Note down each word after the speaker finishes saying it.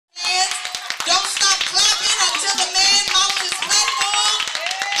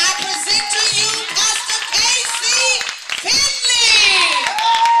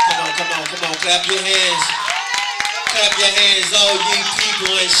clap your hands. Clap your hands, all ye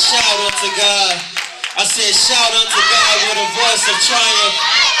people, and shout unto God. I said shout unto God with a voice of triumph.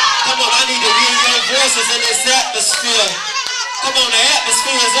 Come on, I need to hear your voices in this atmosphere. Come on, the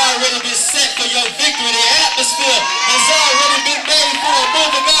atmosphere has already been set for your victory. The atmosphere has already been made for a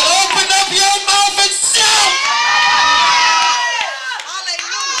move of God. Open up your mouth and shout.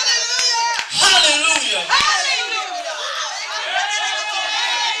 Hallelujah.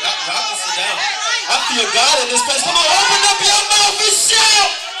 Y'all can sit down. I feel God in this place. Come on, open up your mouth and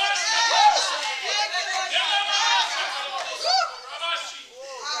shout.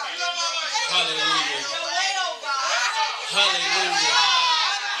 Hallelujah. Hallelujah.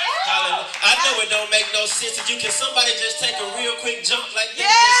 Hallelujah. I know it don't make no sense. If you can somebody just take a real quick jump like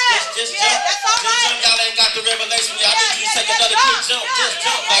that. Just jump. Just jump. Y'all ain't got the revelation. Y'all need you to take another quick jump. Just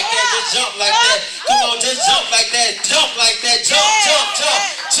jump like that. Just jump like that. Come on, just jump like that. Jump like that. Jump, jump, jump.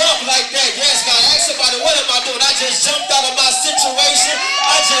 Jump like that. Yes, God. Ask somebody, what am I doing? I just jumped out of my situation.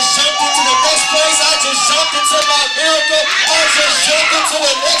 I just jumped into the next place. I just jumped into my miracle. I just jumped into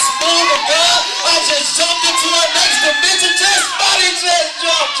the next move of God. I just jumped into the next dimension. Just body, just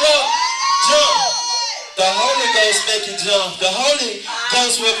jump, jump, jump. The Holy Ghost make you jump. The Holy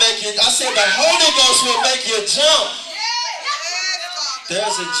Ghost will make you. I said the Holy Ghost will make you jump.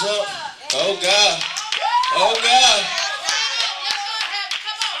 There's a jump. Oh God. Oh God.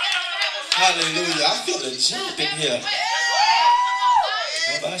 Hallelujah. I feel a jump in here.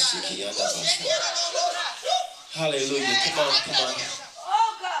 Hallelujah. Come on, come on.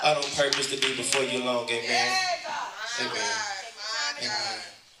 I don't purpose to be before you long. Amen. Amen. Amen. Amen.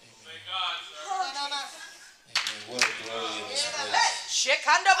 What a glory in this place.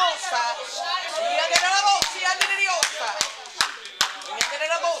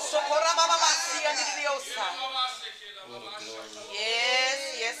 What a glory. Yes.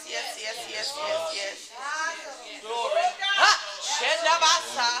 Glory.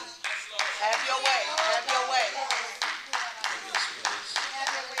 Have your way. Have your way.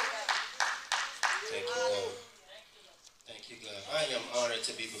 Thank you, God. Thank you, God. I am honored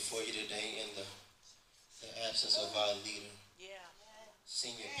to be before you today in the absence of our leader,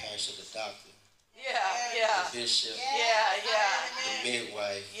 senior pastor, the doctor, the bishop, the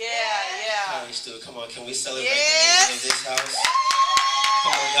midwife. Still, come on, can we celebrate the leader of this house?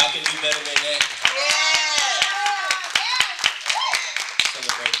 Come on, y'all can do better than that.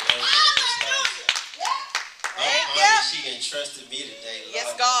 Celebrate the angel of this house. I'm honored she entrusted me today. Lord,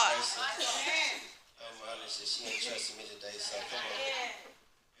 yes, God. I'm honored that she entrusted me today, so come on.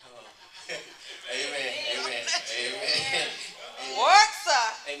 Come on. Amen. Amen. Amen. Work, sir.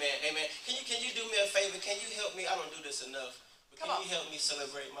 Amen. Amen. Can you do me a favor? Can you help me? I don't do this enough. But can you help me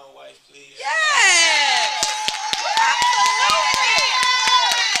celebrate my wife, please? Yes. Absolutely.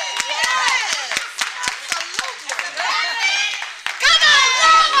 Yes. Absolutely. Come on,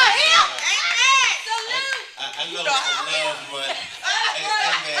 Mama. Here. Amen. Salute. I know it's the love month.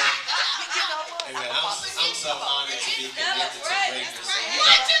 Amen. Amen. I'm so honored to be connected to greatness.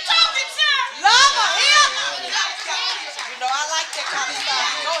 What you talking to? Lava, here. You know I like that kind of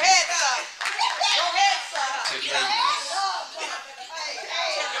stuff. Go ahead, sir. Go ahead, sir. To greatness.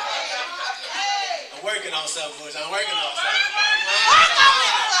 I'm working on something, Bush. I'm working on something. Work on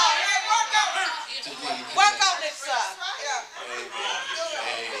it, sir. Work on it, sir.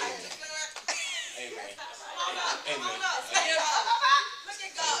 Amen. Amen. Amen. Look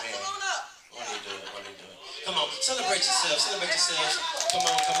at God. Come on up. What are you doing? What are you doing? Come on, celebrate yourself. Celebrate yourselves. Come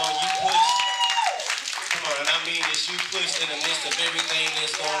on, come on. You push. Come on, and I mean this. You push in the midst of everything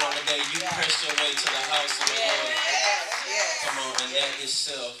that's going on today. You press your way to the house of the Lord. Come on, and that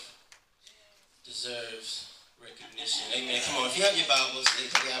itself deserves recognition. Amen. Come on, if you have your Bibles,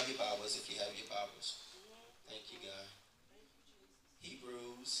 if you have your Bibles. Thank you, God.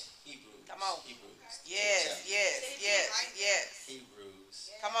 Hebrews. Come on. Hebrews. Yes.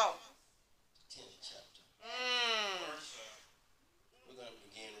 Hebrews. Come on. 10th chapter. We're going to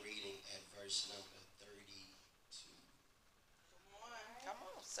begin reading at verse number 32. Come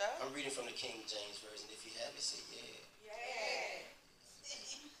on, sir. I'm reading from the King James Version. If you have it, say yeah.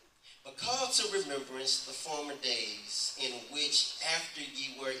 But call to remembrance the former days in which, after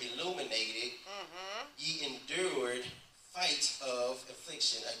ye were illuminated, ye endured fight of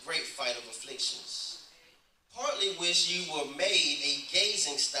affliction, a great fight of afflictions, partly which ye were made a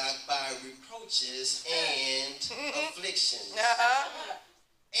gazing stock by reproaches and afflictions,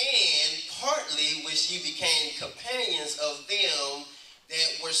 and partly which ye became companions of them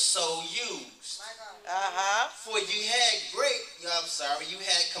that were so used. For you had you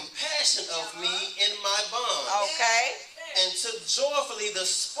had compassion of me in my bond. Okay. And took joyfully the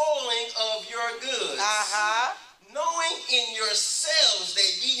spoiling of your goods. Knowing in yourselves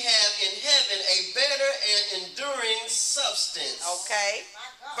that ye have in heaven a better and enduring substance. Okay.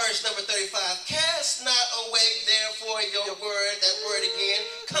 Verse number 35. Cast not away therefore your word, that word again,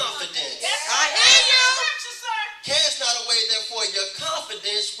 confidence. I hear you. Cast not away therefore your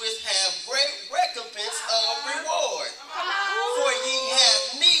confidence, which have great recompense of reward. For ye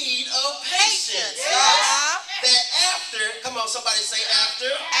have need of patience. That after, come on, somebody say after.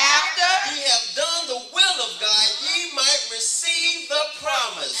 After ye have done the will of God, ye might receive the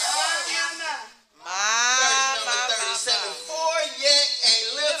promise. Verse number 37. For yet a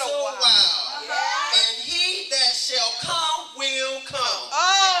little while, and he that shall come will come,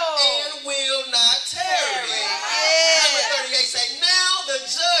 and will not tarry. Number 38 say, now the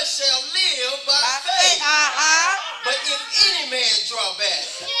judge shall live by faith. But if any man draw back,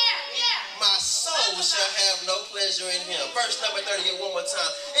 my soul shall have no pleasure in him. Verse number 38 one more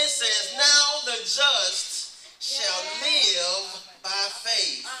time. It says, now the just shall live by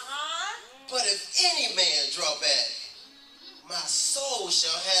faith. But if any man draw back, my soul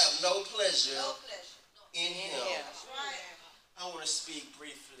shall have no pleasure in him. I want to speak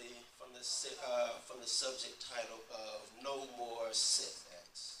briefly from the subject title of No More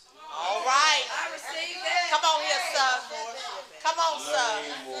Setbacks. All right. I received that. Come on here, son. Come on, son.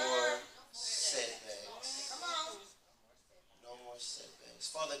 No more setbacks. No more setbacks.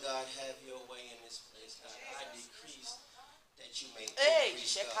 Father God, have your way in this place, God. I decrease that you may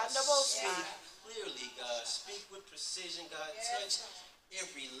increase, God. Speak clearly, God. Speak with precision, God. Touch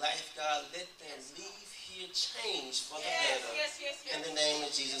every life, God. Let them leave here changed for the better. In the name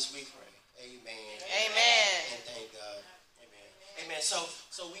of Jesus we pray. Amen. Amen. And thank God. Amen. Amen. So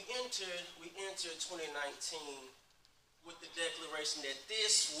we entered 2019 with the declaration that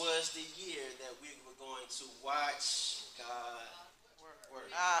this was the year that we were going to watch God work.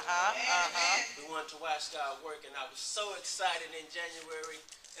 We wanted to watch God work, and I was so excited in January.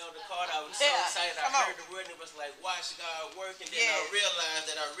 Elder Carter, I was so excited. I heard the word and it was like, watch God work, and then I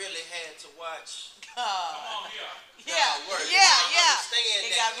realized that I really had to watch God work. I understand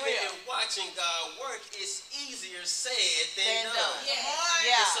that even in watching God work, it's easier said than done.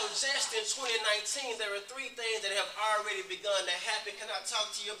 And so just in 2019, there are 3 things that have already begun to happen. Can I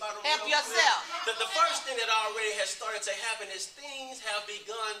talk to you about them? Help yourself. The first thing that already has started to happen is things have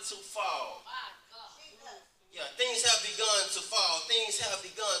begun to fall. Yeah, things have begun to fall. Things have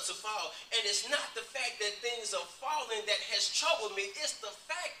begun to fall. And it's not the fact that things are falling that has troubled me. It's the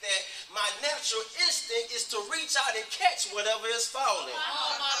fact that my natural instinct is to reach out and catch whatever is falling.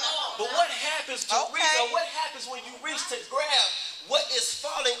 But what happens to reach, or what happens when you reach to grab what is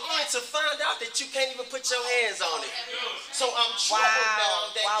falling only to find out that you can't even put your hands on it? So I'm troubled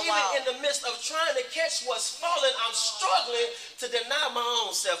now that even in the midst of trying to catch what's falling, I'm struggling to deny my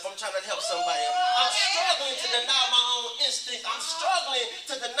own self. I'm trying to help somebody. I'm struggling to deny my own instinct. I'm struggling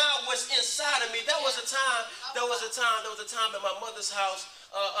to deny what's inside of me. There was a time in my mother's house,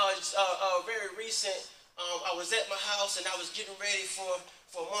 very recent. I was at my house and I was getting ready for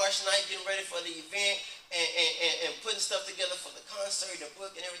March night, getting ready for the event and putting stuff together for the concert, the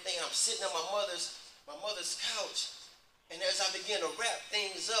book and everything. I'm sitting on my mother's couch, and as I began to wrap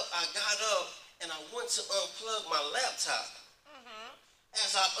things up, I got up and I went to unplug my laptop.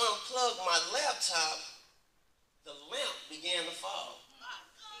 As I unplugged my laptop, the lamp began to fall.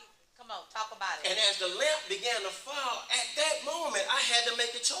 Come on, talk about it. And as the lamp began to fall, at that moment, I had to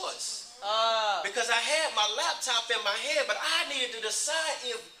make a choice. Because I had my laptop in my hand, but I needed to decide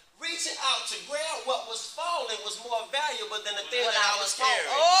if reaching out to grab what was falling was more valuable than the thing that I was carrying.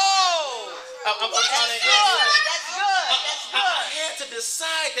 That's good. I had to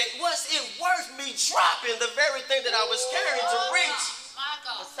decide that was it worth me dropping the very thing that I was carrying to reach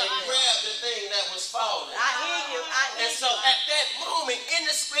and grab the thing that was falling. I hear you. And so at that moment, in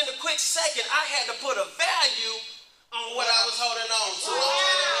the quick second, I had to put a value on what I was holding on to.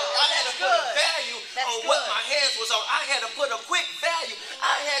 I had to put a value on what my hands was on. I had to put a quick value.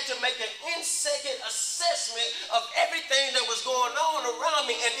 I had to make an in-second assessment of everything that was going on around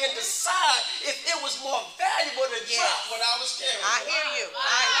me and then decide if it was more valuable to drop what I was carrying. I hear you.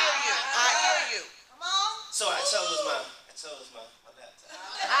 Come on. So I chose my laptop.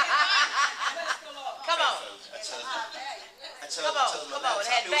 Come on. It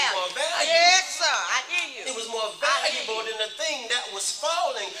had value. Yes, sir. I hear you. It was more valuable than the thing that was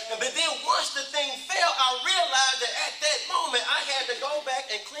falling. But then once the thing fell, I realized that at that moment I had to go back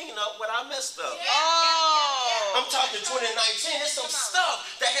and clean up what I messed up. I'm talking 2019. There's some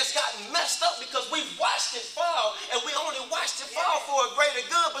stuff that has gotten messed up because we watched it fall, and we only watched it fall for a greater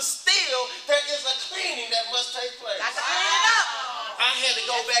good, but still there is a cleaning that must take place. Got to clean it up. I had to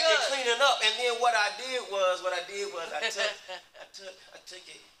go back and clean it up, and then what I did was I took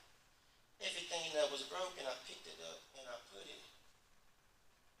it, everything that was broken, I picked it up and I put it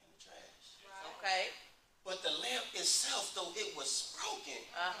in the trash. Okay. But the lamp itself, though it was broken,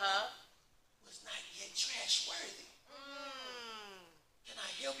 was not yet trash worthy. Can I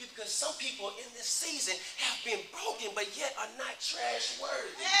help you? Because some people in this season have been broken, but yet are not trash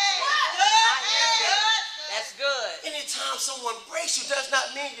worthy. That's good. Anytime someone breaks you does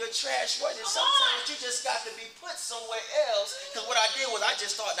not mean you're trash worthy. Sometimes you just got to be put somewhere else. Because what I did was I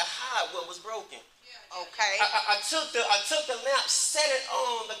just started to hide what was broken. Okay. I took the lamp, set it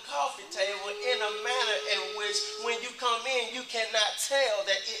on the coffee table in a manner in which when you come in, you cannot tell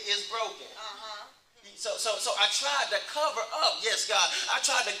that it is broken. So I tried to cover up, yes, God, I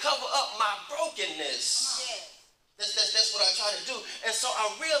tried to cover up my brokenness. That's what I tried to do. And so I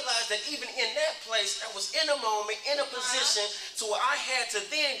realized that even in that place, I was in a moment, in a position to where I had to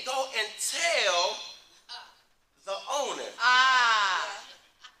then go and tell the owner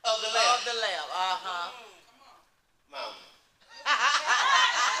of the lamp. Mama.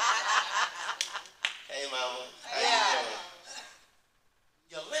 Hey, Mama. How you doing?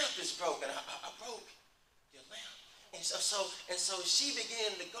 Your lamp is broken. I broke your lamp. And so she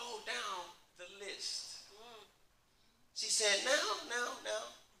began to go down the list. She said, now,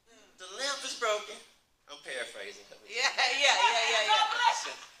 the lamp is broken. I'm paraphrasing. Yeah.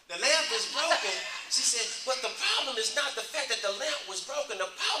 The lamp is broken. She said, but the problem is not the fact that the lamp was broken.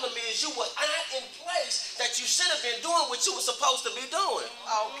 The problem is you were not in place that you should have been doing what you were supposed to be doing.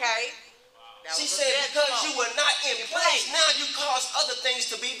 Okay. She said, because you were not in place, now you caused other things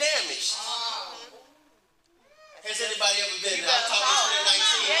to be damaged. Has anybody ever been there? I'm talking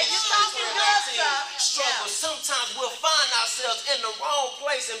 2019. Yeah, you're talking good stuff. Struggle. Sometimes we'll find ourselves in the wrong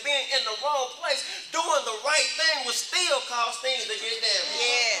place, and being in the wrong place, doing the right thing will still cause things to get damaged.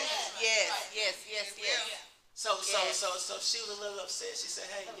 Yes. So she was a little upset. She said,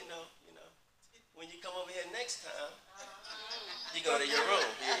 hey, you know, when you come over here next time, you go to your room.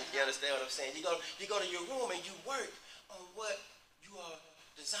 You understand what I'm saying? You go to your room and you work on what you are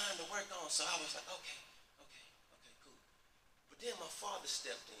designed to work on. So I was like, okay, cool. But then my father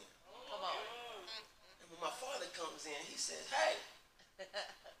stepped in. Come on. And when my father comes in, he says, hey,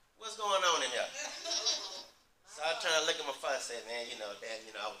 what's going on in here? So I turned to look at my father and said, man, Dad,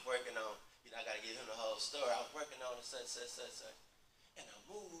 I was working on, I got to give him the whole story. I was working on it, such. And I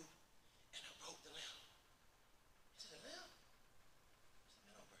moved and I broke the lamp. He said, the lamp?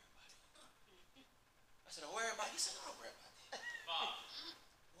 I said, man, don't worry about it. I said, don't worry about it. He said, don't worry about that.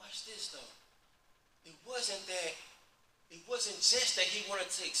 Watch this, though. It wasn't just that he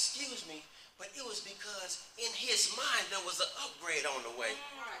wanted to excuse me, but it was because in his mind there was an upgrade on the way.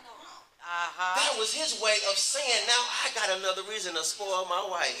 That was his way of saying, now I got another reason to spoil my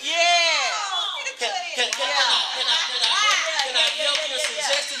wife. Yeah. Can I help you and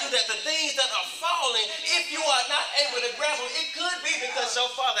suggest to you that the things that are falling, if you are not able to grab them, it could be because your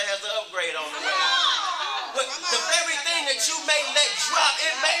father has an upgrade on the way. But the very thing that you may let drop,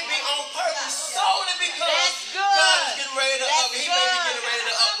 it may be on purpose solely because God is getting ready to upgrade. He may be getting ready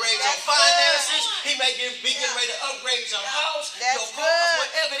to upgrade your finances. He may be getting ready to upgrade your house, your cars,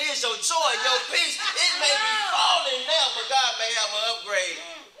 whatever it is, your joy, your peace. It may be falling now, but God may have an upgrade.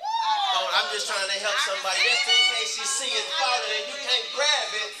 Oh, I'm just trying to help somebody. Just in case you see it falling and you can't grab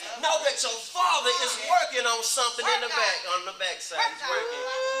it, know that your father is working on something in the back, on the back side.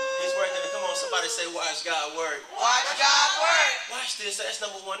 He's working. Come on, somebody say, watch God work. Watch God work. Watch this. That's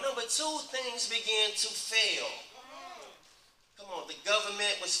number one. Number two, things began to fail. Come on, the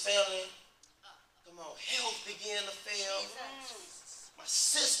government was failing. Come on, health began to fail. My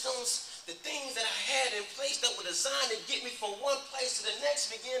systems, the things that I had in place that were designed to get me from one place to the next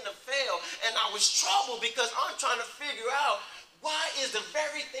began to fail. And I was troubled because I'm trying to figure out why is the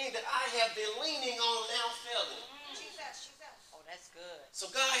very thing that I have been leaning on now failing. Oh, that's good. So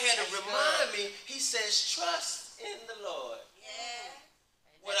God had to remind me, he says, trust in the Lord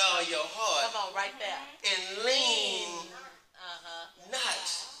with all your heart. Come on, right there. And lean not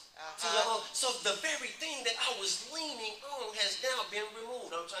to your own. So the very thing that I was leaning on has now been removed.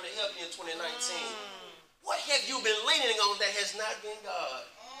 I'm trying to help you in 2019. What have you been leaning on that has not been God?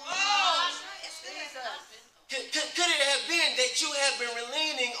 Could it have been that you have been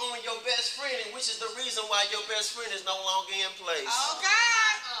leaning on your best friend, which is the reason why your best friend is no longer in place?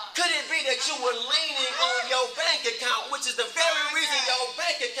 Okay. Could it be that you were leaning on your bank account, which is the very reason your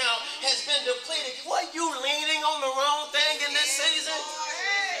bank account has been depleted? Were you leaning on the wrong thing in this season?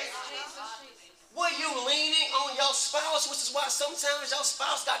 Were you leaning on your spouse, which is why sometimes your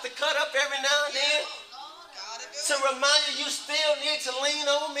spouse got to cut up every now and then to remind you still need to lean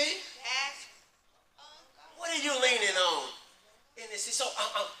on me? What are you leaning on? And so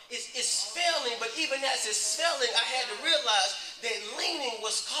it's failing, but even as it's failing, I had to realize that leaning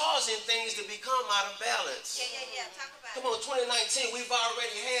was causing things to become out of balance. Talk about Come on, 2019, we've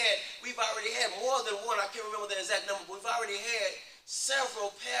already had more than one. I can't remember the exact number, but we've already had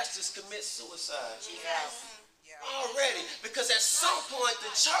several pastors commit suicide. Already, because at some point the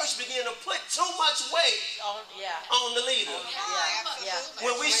church began to put too much weight on the leader.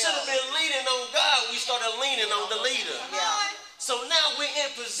 When we should have been leaning on God, we started leaning on the leader. So now we're in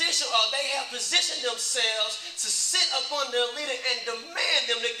position, or they have positioned themselves to sit up under a leader and demand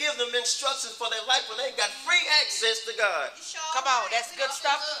them to give them instructions for their life when they got free access to God. Come on, that's good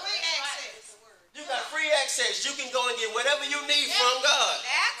stuff. You got free access. You can go and get whatever you need from God.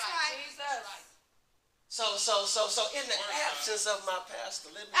 That's right. So in the absence of my pastor,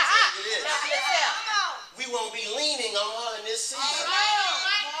 let me tell you this. We won't be leaning on her in this season.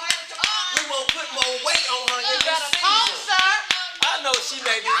 We won't put more weight on her in this season. I know she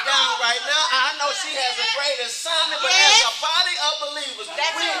may be down right now. I know she has a great assignment, but as a body of believers,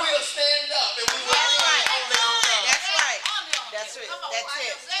 we will stand up and we will lean only on God. That's it.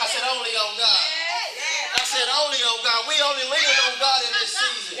 I said only on God. I said only on God. We only leaning on God in this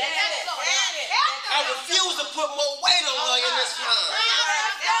season. I refuse to put more weight on her in this time.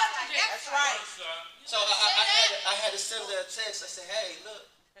 That's right. So I had to send her a text. I said, hey, look,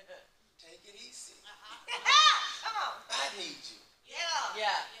 take it easy. I need you.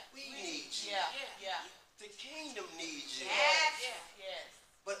 We need you. The kingdom needs you.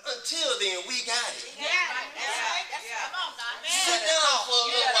 But until then, we got it. Sit down for a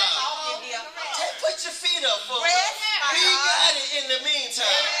little while. Put your feet up for a while. We got it in the meantime.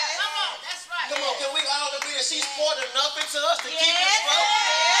 Come on, can we all agree that she's poured enough into us to keep us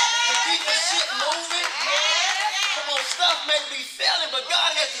focused, to keep the shit moving? Come on, stuff may be failing, but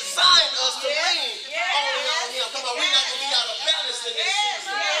God has designed us to lean only on Him. Come on, we're not going to be out of balance in this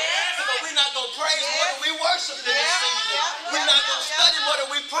season. Come on, we're not going to praise more than we worship in this season. We're not going to study more than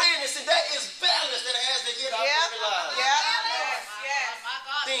we praying this season. That is balance that has to get out of every life.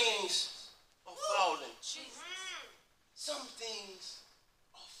 Things are falling. Some things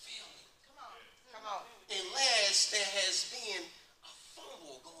are failing. And last, there has been a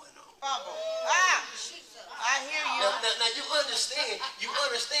fumble going on. I hear you. Now you understand,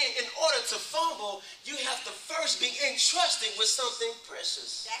 in order to fumble, you have to first be entrusted with something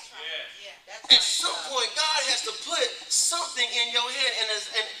precious. That's right. At some point, God has to put something in your hand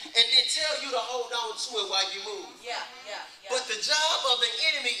and tell you to hold on to it while you move. But the job of the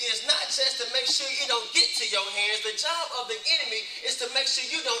enemy is not just to make sure it don't get to your hands. The job of the enemy is to make sure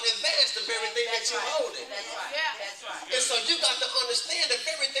you don't advance the very thing that you're holding. That's right. And so you got to understand that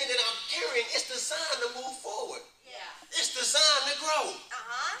everything that I'm carrying is designed to move forward. It's designed to grow.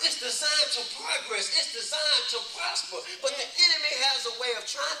 It's designed to progress. It's designed to prosper. But the enemy has a way of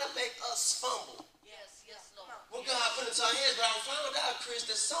trying to make us fumble. Well, God put it into our hands, but I found out, Chris,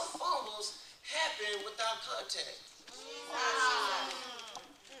 that some fumbles happen without contact.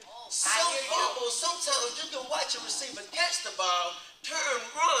 Some fumbles, sometimes you can watch a receiver catch the ball, turn,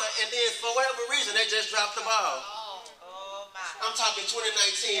 run, and then for whatever reason, they just drop the ball. I'm talking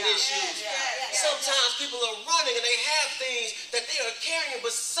 2019 issues. Sometimes people are running and they have things that they are carrying,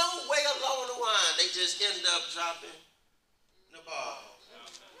 but some way along the line, they just end up dropping the ball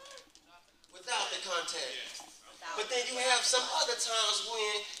without the contact. But then you have some other times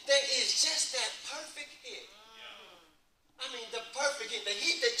when there is just that perfect hit. I mean, the perfect hit, the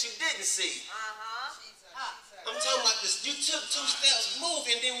hit that you didn't see. I'm talking about this. You took 2 steps, moved,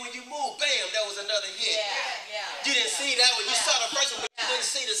 and then when you moved, bam, that was another hit. You didn't see that one. You saw the first one, but you didn't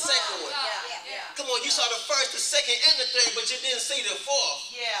see the second one. Come on, you saw the first, the second, and the third, but you didn't see the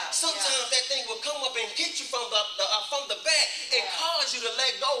fourth. Sometimes that thing will come up and hit you from the back and cause you to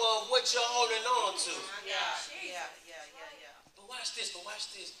let go of what you're holding on to. But watch this. What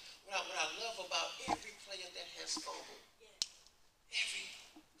I love about every player that has fumbled, every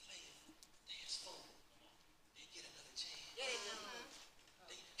player that has fumbled, they get another chance.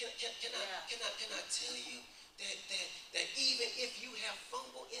 Can I tell you that even if you have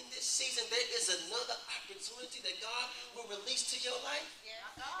fumbled in this season, there is another opportunity that God will release to your life?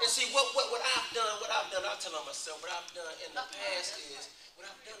 And see, what I've done, I'll tell on myself, what I've done in the past is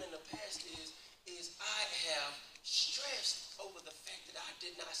I have stressed over the fact that I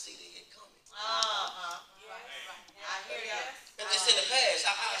did not not see the hit coming. I hear you. And it's in the past.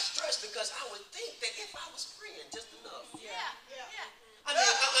 I stressed because I would think that if I was praying just enough. I mean,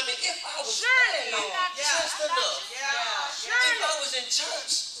 if I was praying just enough. If I was in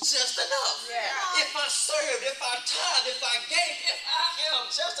church just enough. If I served, if I tithed, if I gave, if I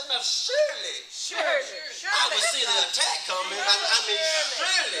helped just enough, surely. I would see the attack coming. I mean,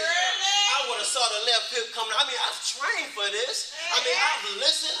 surely. I would have saw the left hip coming. I mean, I've trained for this. I mean, I've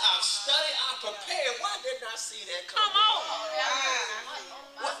listened, I've studied, I've prepared. Why didn't I see that coming? Come on.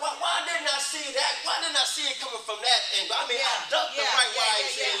 Why didn't I see that? Why didn't I see it coming from that angle? I mean, I ducked the right way I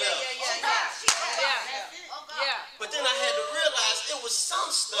see left. But then I had to realize it was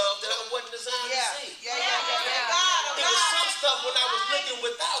some stuff that I wasn't designed to see. It was some stuff when I was looking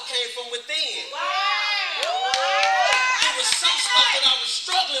without came from within. It was some stuff that I was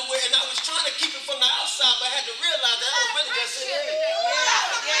struggling with and I was trying to keep it from the outside, but I had to realize that I was really just in there.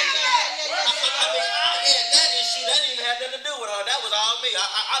 I mean, I had that issue. That didn't even have nothing to do with her. That was all me.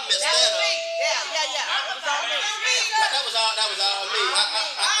 I messed that up. That was all me.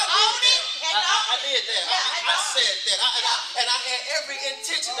 I did that. I said that. And I had every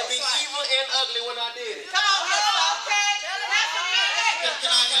intention to be evil and ugly when I did it. Come on, okay. Can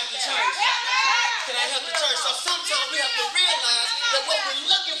I help the church? Can I help the church? So sometimes we have to realize that what we're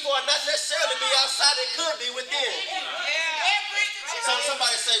looking for not necessarily be outside, it could be within. So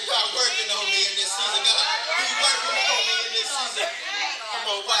somebody say, God working on me in this season. God, He's working on me in this season. Come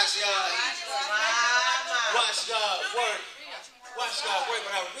on, watch God. Watch God work. Watch God work.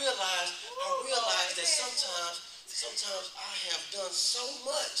 But I realized that sometimes I have done so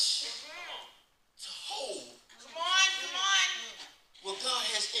much to hold what God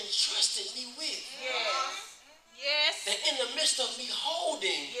has entrusted me with. That in the midst of me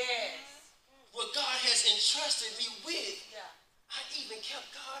holding what God has entrusted me with, I even kept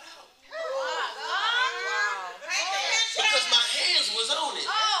God out. Because my hands was on it.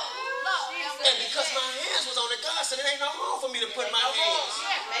 And because my hands was on it, God said it ain't no room for me to put my hands.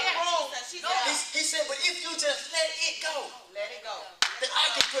 He said, but if you just let it go, then I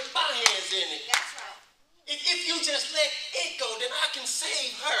can put my hands in it. If you just let it go, then I can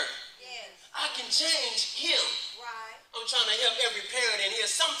save her. I can change him. I'm trying to help every parent in here.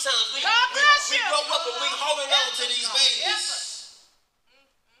 Sometimes we grow up and we holding on to these babies.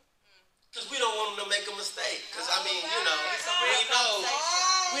 Because we don't want them to make a mistake. Because, I mean, you know,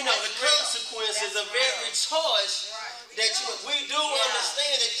 we know the consequences of every choice that we do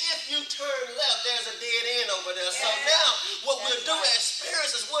understand that if you turn left, there's a dead end over there. So now, what we'll do as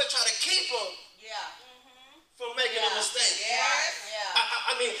parents is we'll try to keep them from making a mistake.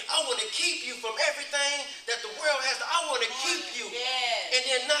 I mean, I want to keep you from everything that the world has. I want to keep you. And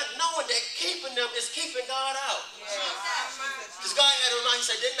then not knowing that keeping them is keeping God out. Because God had on, he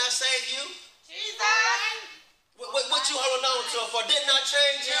said, didn't I save you? What you holding on to for? Didn't I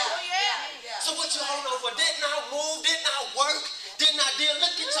change you? So what you holding on for? Didn't I move? Didn't I work? Didn't I deal?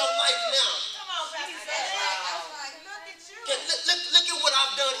 Look at your life now. Look at what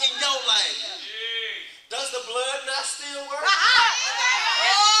I've done in your life. Does the blood not still work? Did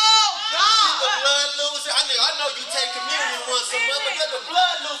the blood lose it? I know you take communion once a month, but does the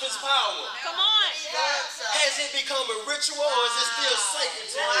blood lose its power? Come on. Has it become a ritual or is it still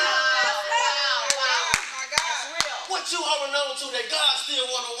sacred to you? What you holding on to that God still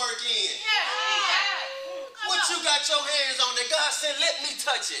want to work in? What you got your hands on that God said, let me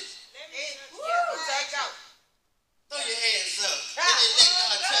touch it? Throw your hands up and then let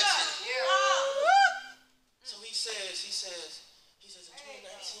God touch it. So he says in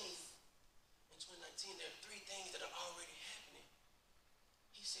 2019, there are 3 things that are already happening.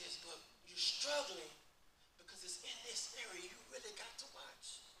 He says, but you're struggling because it's in this area you really got to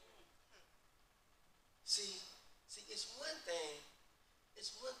watch. See, it's one thing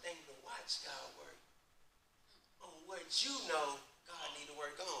to watch God work on what you know God need to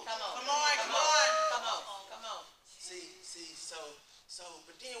work on. Come on. See,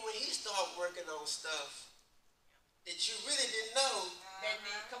 but then when he started working on stuff that you really didn't know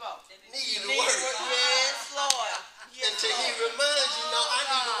needed to work. Yes, Lord. Until he reminds you, no, I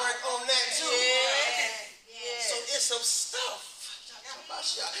need to work on that too. So it's some stuff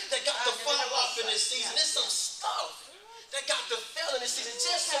that got to fall off in this season. It's some stuff that got to fail in this season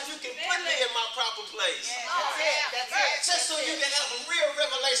just so you can put me in my proper place. That's it. Just so you can have a real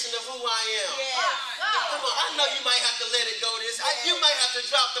revelation of who I am. Come on, I know you might have to let it go you might have to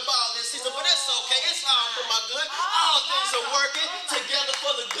drop the ball this season, but it's okay. It's all for my good. All things are working together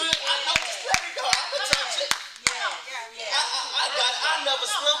for the good. I know, just let it go. I can touch it. I got it. I never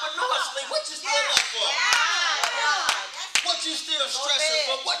slumber nor sleep. What you still up for? What What you still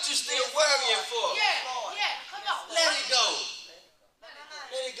stressing for? What you still worrying for? Come on. Let it go.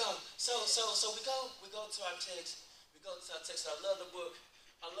 Let it go. So we go to our text. We go to our text. I love the book.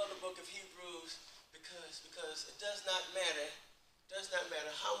 I love the book of Hebrews because it does not matter.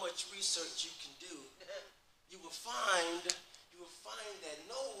 How much research you can do. You will find that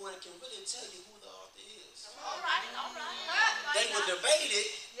no one can really tell you who the author is. All right. They will debate it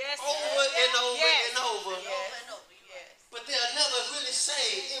over and over. But they'll never really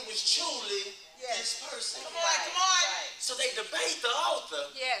say it was truly this person. Come on. So they debate the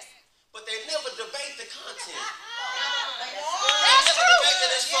author, Yes. but they never debate the content. That's true. Debate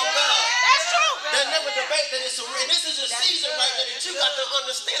that it's from God. That's true. They never debate that it's a real. This is a season right now that you got to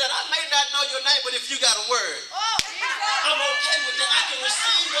understand that I may not know your name, but if you got a word, I'm okay with that. I can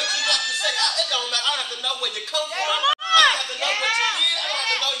receive what you got to say. It don't matter. I don't have to know where you come from. I don't have to know what you did. I don't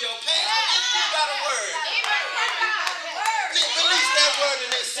have to know your past. But if you got a word, release that word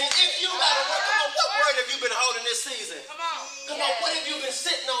in this season. If you got a word, come on, what word have you been holding this season? Come on, what have you been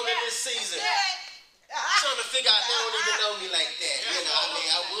sitting on in this season? I'm trying to figure out they don't even know me like that. You know, I mean,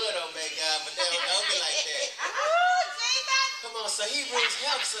 I would obey God, but they don't know me like that. Come on, so Hebrews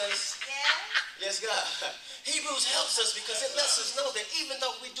helps us. Yes, God. Hebrews helps us because it lets us know that even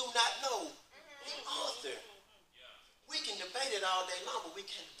though we do not know the author, we can debate it all day long, but we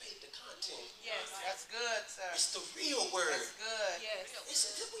can't debate the content. Yes, that's good, sir. It's the real word. That's good. Yes.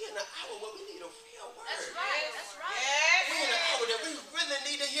 We're in an hour where we need a real word. That's right. Yes. We're in an hour that we really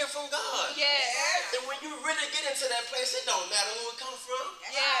need to hear from God. Yes. And when you really get into that place, it don't matter who it comes from.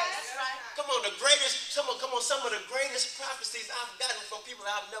 Yes. That's right. Come on, some of the greatest prophecies I've gotten from people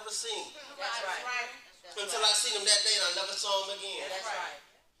I've never seen. That's right. Until I seen them that day and I never saw them again. That's right.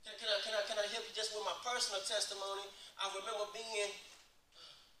 Can I help you just with my personal testimony? I remember being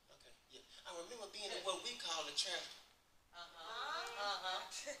in what we call the trap.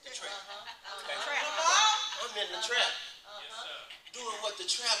 The trap. Okay. I'm in the trap. Doing what the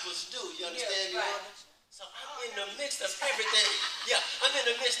trappers do. You understand me? So I'm in the midst of everything. I'm in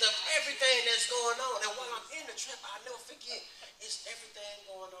the midst of everything that's going on. And while I'm in the trap, I'll never forget. It's everything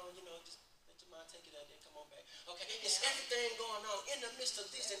going on, you know, just let your mind take it out there, come on back. Okay, it's everything going on in the midst of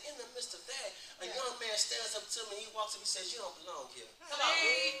this and in the midst of that. A young man stands up to me, he walks up, he says, "You don't belong here."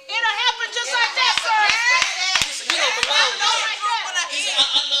 It'll happen just like that, sir. He said, "You don't belong here." He said,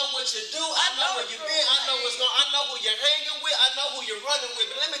 I know what you do, I know where you've been, I know what's going on, I know who you're hanging with, I know who you're running with,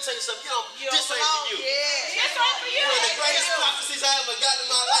 but let me tell you something, this ain't for you. This ain't for you. One of the greatest prophecies I ever got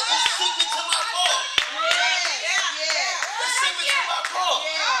in my life, it sent me to my core. It sent me to my core.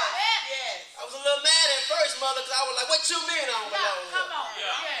 I was a little mad at first, mother, because I was like, "What you mean I don't belong here?" Come on.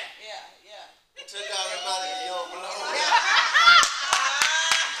 Until God reminded me, "You don't belong here."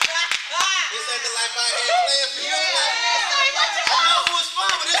 This ain't the life I had planned for you. I know it was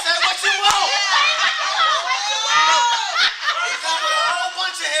fun, but this ain't what you want. It comes with a whole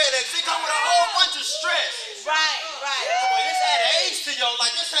bunch of headaches. It comes with a whole bunch of stress. Right. Come on, this add age to your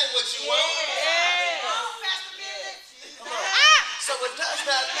life. This ain't what you want. Come on. So it does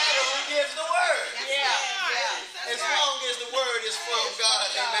not matter who gives the word. As long as the word is from God.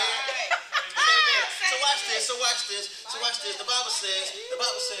 Amen. So watch this. The Bible says,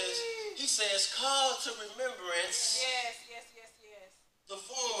 he says, "Call to remembrance the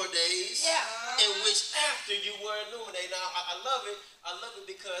former days in which after you were illuminated." Now, I love it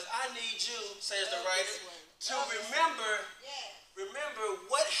because I need you, says the writer, to remember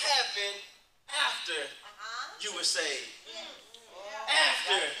what happened after you were saved.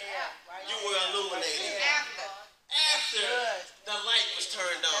 After you were illuminated. After the light was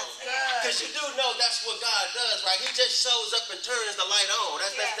turned on. Because you do know that's what God does, right? He just shows up and turns the light on.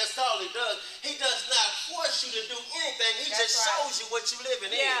 That's all he does. He does not force you to do anything. He just shows you what you're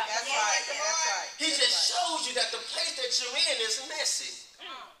living in. That's right. He just shows you that the place that you're in is messy.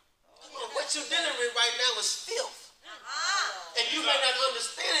 Come on, what you're dealing with right now is filth. And you may not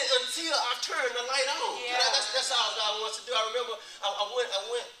understand it until I turn the light on. That's all God wants to do. I remember I went,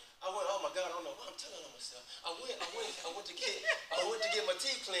 oh my God, I don't know why I'm telling on myself. I went to get my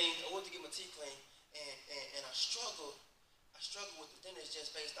teeth clean. And I struggled with the dentist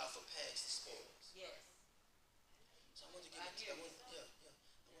just based off of past experience. So I went to get my teeth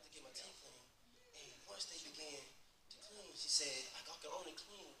clean. And once they began to clean, she said, I can only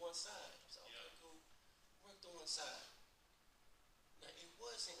clean one side. So okay, cool. Work the one side. Now it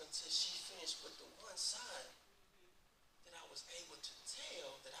wasn't until she finished with the one side that I was able to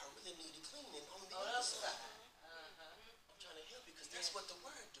tell that I really needed cleaning on the other side. I'm trying to help you because that's what the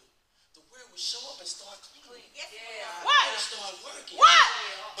word do. The word will show up and start cleaning. What? It'll start working. What?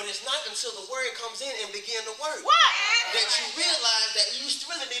 But it's not until the word comes in and begin to work that you realize that you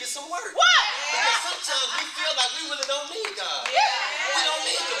really needed some work. Because sometimes we feel like we really don't need God. We don't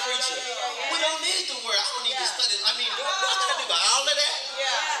need the preacher. We don't need the word. I don't need to study. I mean, do I got to do all of that?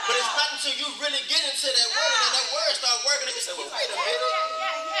 But it's not until you really get into that word and that word start working and you say, well, wait a minute.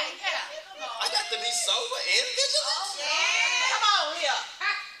 I got to be sober and vigilant. Come on here.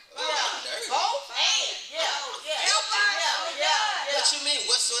 I'm dirty. Both hands. What you mean?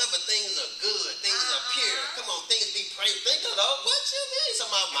 Whatsoever things are good, things are pure. Come on, things be praised. Think of those. What you mean? So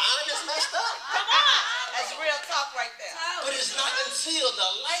my mind is messed up. Come on. That's real talk right there. But it's not until the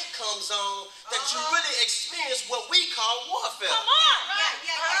light comes on that you really experience what we call warfare. Come on.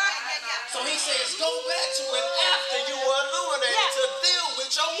 So he says, go back to it after you were illuminated to deal with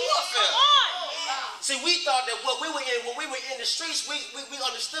your warfare. Come on. See, we thought that when we were in the streets, we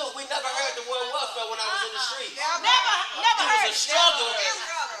understood. We never heard the word warfare when I was in the street. Never It heard. was a struggle,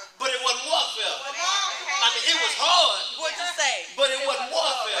 but it wasn't warfare. I mean, it was hard. What'd you say? But it wasn't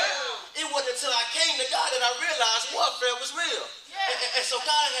warfare. It wasn't until I came to God that I realized warfare was real. And so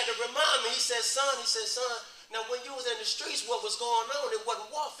God had to remind me. He said, son, now when you was in the streets, what was going on, it wasn't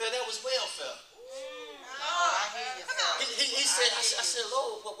warfare, that was welfare. He said, I said,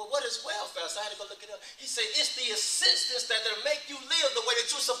 Lord, what is welfare? So I had to go look it up. He said, it's the assistance that make you live the way that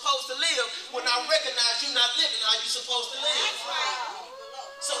you're supposed to live when I recognize you're not living how you're supposed to live.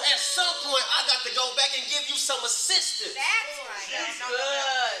 So at some point, I got to go back and give you some assistance. That's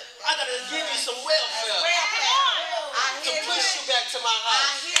good. I got to give you some welfare to push you back to my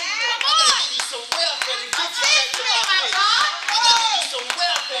house. I got to give you some welfare to get you back to my place. I got to give you some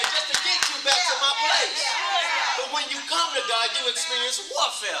welfare just to get you back to my place. But when you come to God, you experience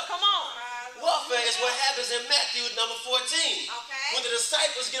warfare. Come on. Warfare is what happens in Matthew number 14. When the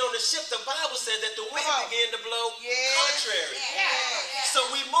disciples get on the ship, the Bible says that the wind began to blow contrary. So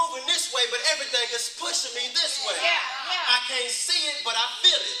we moving this way, but everything is pushing me this way. I can't see it, but I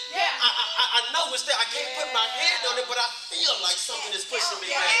feel it. I know it's there. I can't put my hand on it, but I feel like something is pushing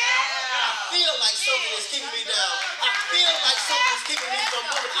me back. I feel like something is keeping me down. I feel like something is keeping me from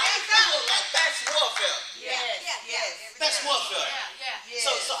moving. I feel like that's warfare. That's warfare.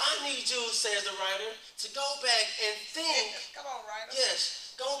 So I need you, says the writer, to go back and think. Come on, writer.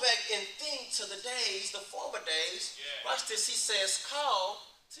 Yes, go back and think to the days, the former days. Watch this. He says, call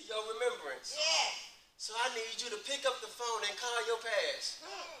to your remembrance. So I need you to pick up the phone and call your past.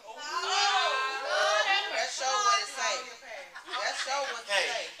 Let's show what it say. Let's show what it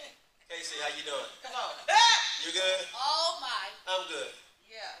say. KC, how you doing? Come on. You good? Oh my. I'm good.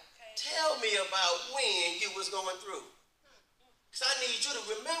 Tell me about when you was going through. Because I need you to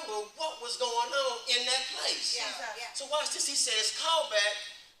remember what was going on in that place. So watch this. He says, call back.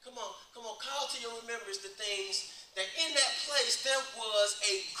 Come on, call to your remembrance the things that in that place there was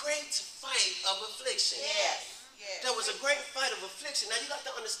a great fight of affliction. There was a great fight of affliction. Now you got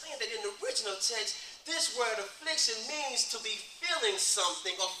to understand that in the original text, this word affliction means to be feeling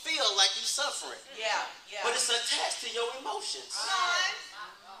something or feel like you're suffering. But it's attached to your emotions.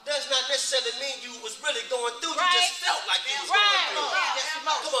 Does not necessarily mean you was really going through. You just felt like you was going through.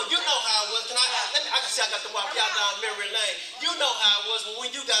 Come on, you know how it was. I can see I got to walk y'all down memory lane. You know how it was when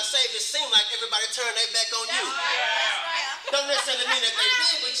you got saved. It seemed like everybody turned their back on you. Don't necessarily mean that they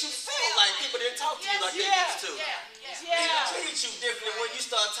did, but you felt like people didn't talk to you like they used to. People treated you differently when you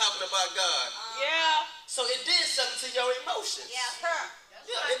start talking about God. So it did something to your emotions.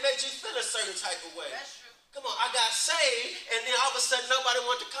 It made you feel a certain type of way. Come on, I got saved, and then all of a sudden nobody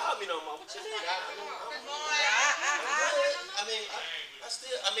wanted to call me no more. What you mean? I mean,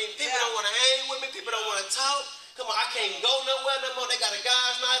 people don't want to hang with me. People don't want to talk. Come on, I can't go nowhere no more. They got a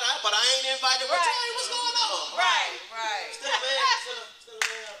guys' night out, but I ain't invited. What's going on? Still a man. Still a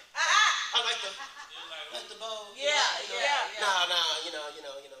man. I like the bowl. Nah, you know. I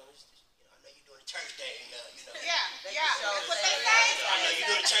know you're doing a church thing now. I know you're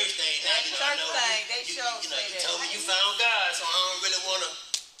doing a church thing now. You told me you found God, so I don't really want to.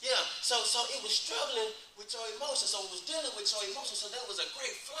 So it was struggling with your emotions. So it was dealing with your emotions. So that was a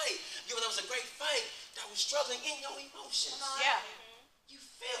great fight. That was a great fight that was struggling in your emotions. You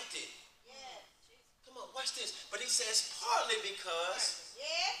felt it. Come on, watch this. But he says partly because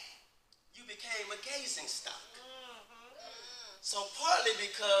you became a gazing stock. So partly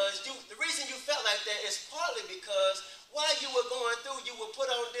because the reason you felt like that is partly because while you were going through, you were put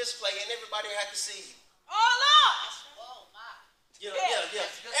on display and everybody had to see you.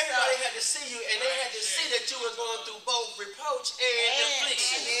 Everybody had to see you, and they had to see that you were going through both reproach and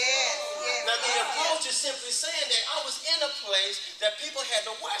affliction. Now the approach is simply saying that I was in a place that people had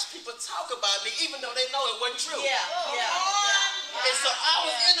to watch people talk about me, even though they know it wasn't true. And so I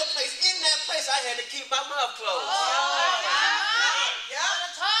was in the place. In that place, I had to keep my mouth closed.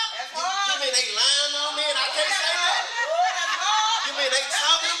 You mean they lying on me and I can't say nothing? You mean they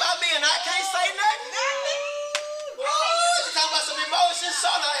talking about me and I can't say nothing? You talking about some emotions? So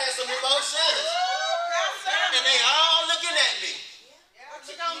I had some emotions. And they all looking at me. What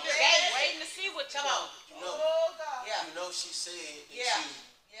you gonna do? Waiting to see what you gonna do. You know she said that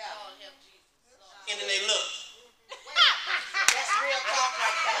and then they look. That's real talk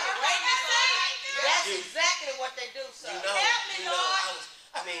right there. That's exactly what they do, sir. I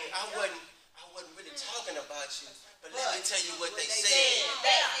wasn't really talking about you, but let me tell you what they said.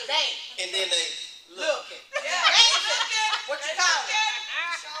 And then they look. What you call it?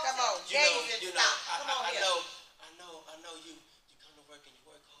 Come on, I know you come to work and you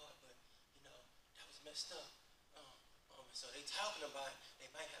work hard, but that was messed up. So they talking about they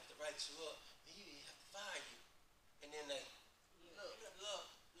might have to write you up, maybe have to fire you. And then they look.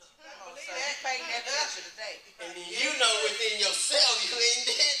 Come on, sir, you painting that picture today. And then within yourself you ain't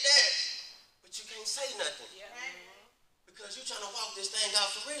did that. But you can't say nothing. Because you're trying to walk this thing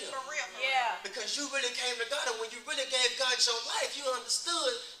out for real. Because you really came to God, and when you really gave God your life, you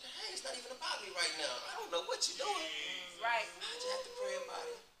understood that, hey, it's not even about me right now. I don't know what you're doing. Right. I just have to pray about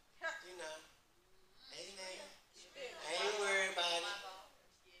it. Amen. I ain't worried about it.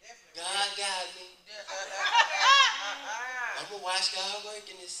 God got me. I'm going to watch God work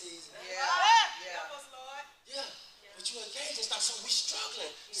in this season. But you're engaged and stuff, so we're struggling.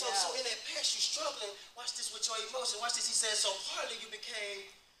 So in that past, you're struggling. Watch this with your emotion. Watch this. He says, so partly you became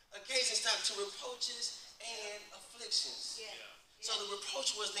engaged and stuff to reproaches and afflictions. So the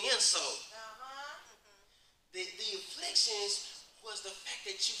reproach was the insult. The afflictions was the fact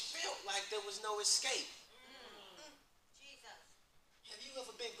that you felt like there was no escape. Have you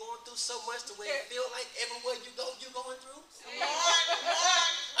ever been going through so much to where you feel like everywhere you go, you're going through?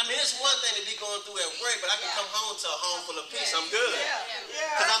 I mean, it's one thing to be going through at work, but I can come home to a home full of peace. I'm good.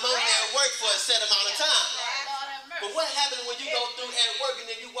 Because I'm only at work for a set amount of time. But what happens when you go through at work and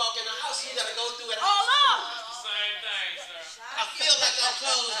then you walk in the house and you got to go through at home? Same thing, sir. I feel like I'm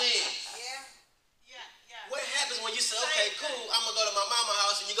closed in. What happens when you say, okay, cool, I'm going to go to my mama's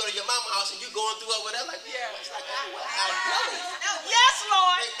house, and you go to your mama's house and you're going through over there like, it's like, I know. Yes,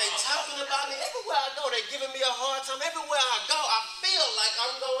 Lord. They talking about me. Everywhere I go, they're giving me a hard time. Everywhere I go, I feel like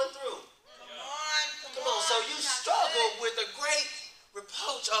I'm going through. Come on. So you struggle with a great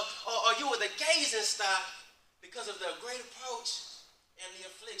reproach, or you were the gazing stock because of the great approach and the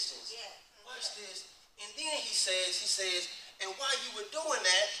afflictions. Watch this. And then he says, and while you were doing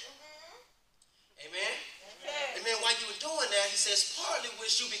that, amen? Amen. While you were doing that, he says, partly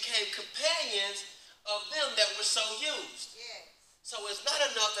which you became companions of them that were so used. So it's not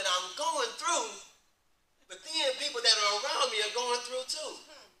enough that I'm going through, but then people that are around me are going through too.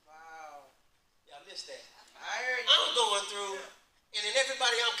 Wow. Y'all missed that. I heard you. I'm going through, and then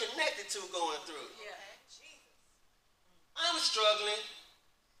everybody I'm connected to going through. I'm struggling,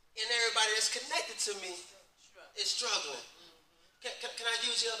 and everybody that's connected to me is struggling. Can I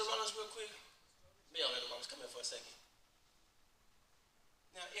use the other Rollins real quick? Me on Elder Rollins, come here for a second.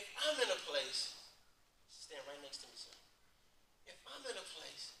 Now, if I'm in a place, stand right next to me, sir. If I'm in a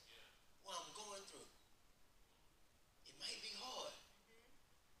place where I'm going through, it might be hard,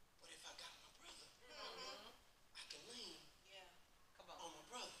 but if I got my brother, I can lean on my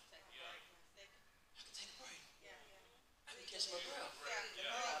brother. I can take a break. I can catch my breath.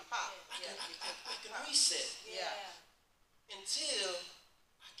 I can reset until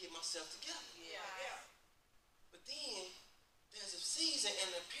I get myself together. But then there's a season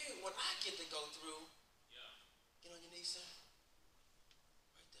and a period when I get to go through. Get on your knees, sir.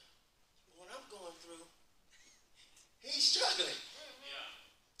 Right there. When I'm going through, he's struggling.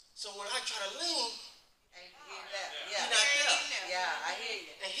 So when I try to lean, he's not there. I hear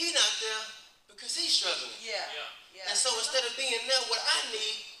you. And he's not there because he's struggling. And so instead of being there what I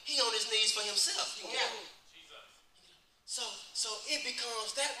need, he on his knees for himself. So it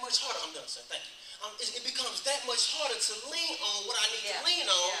becomes that much harder. I'm done, sir. Thank you. It becomes that much harder to lean on what I need to lean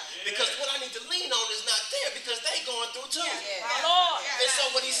on because what I need to lean on is not there because they going through too. And so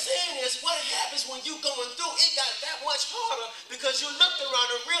what he's saying is what happens when you going through, it got that much harder because you looked around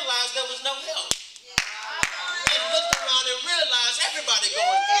and realized there was no help. And looked around and realized everybody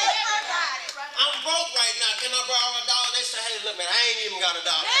going through. I'm broke right now. Can I borrow $1? They say, hey, look, man, I ain't even got $1.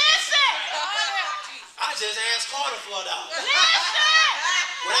 I just asked Carter for $1.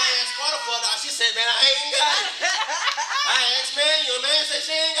 When I asked Carter for $1, she said, man, I ain't got it. I asked, man, your man said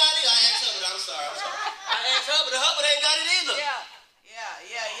she ain't got it. I asked her, but I'm sorry. I asked her, but ain't got it either.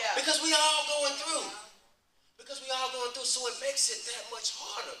 Because we all going through. Because we all all going through, so it makes it that much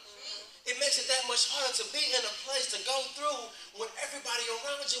harder. It makes it that much harder to be in a place to go through when everybody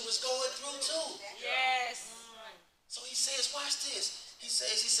around you was going through too. Yes. So he says, watch this. He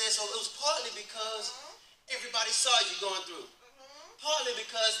says, so it was partly because everybody saw you going through. Partly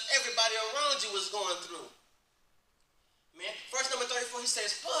because everybody around you was going through. Man, verse number 34, he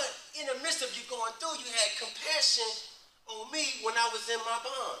says, but in the midst of you going through, you had compassion on me when I was in my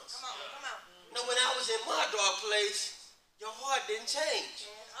bonds. Come on. Now, when I was in my dark place, your heart didn't change.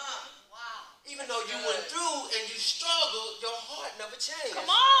 Wow. Even though you went through and you struggled, your heart never changed. Come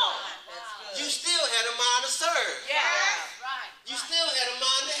on. You still had a mind to serve. Yeah. Right. You still had a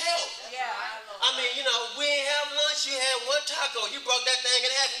mind to help. Yeah. I mean, you know, we didn't have lunch, you had one taco, you broke that thing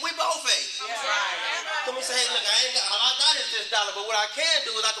in half, we both ate. Yeah. Right. Come and say, hey, look, all I got is this $1, but what I can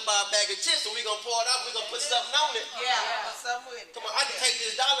do is I can buy a bag of chips and we're going to pour it out, we're going to put something on it. Yeah. Something with it. Come on, I can take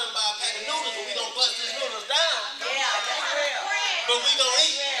this $1 and buy a pack of noodles and we're going to bust these noodles down. Yeah, that's real. But we're going to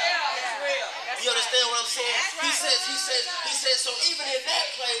eat. Yeah, that's real. You understand what I'm saying? That's right. He says, so even in that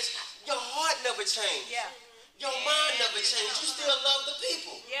place, your heart never changed. Yeah. Your mind never changed. You still love the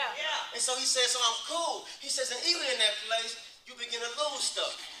people. Yeah. And so he says, so I'm cool. He says, and even in that place, you begin to lose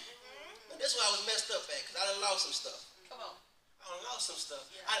stuff. And that's why I was messed up at, because I done lost some stuff. Come on. I done lost some stuff.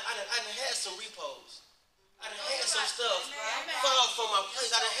 I done had some repos. I done had some stuff fall from my place.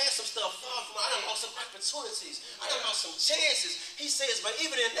 I done had some stuff fall from I done lost some opportunities. I done lost some chances. He says, but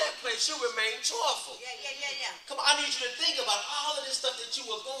even in that place, you remain joyful. Yeah. Come on, I need you to think about all of this stuff that you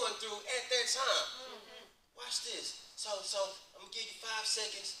were going through at that time. Watch this. So I'm going to give you 5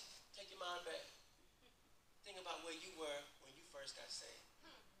 seconds. Take your mind back. Think about where you were when you first got saved.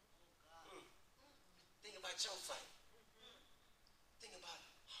 Think about your fight. Think about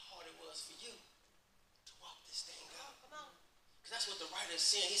how hard it was for you to walk this thing out. Because that's what the writer is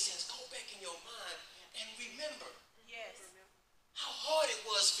saying. He says, go back in your mind and remember how hard it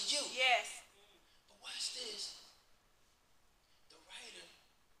was for you. Yes. But watch this. The writer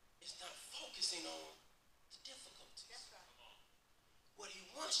is not focusing on the difficulties. What he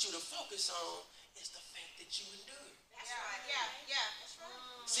wants you to focus on is the fact that you endured. That's right. Yeah. That's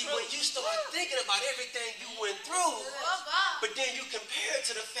right. See, when you start thinking about everything you went through, but then you compare it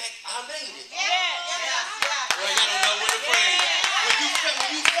to the fact I made it. Yeah. Well, y'all don't know what to pray. When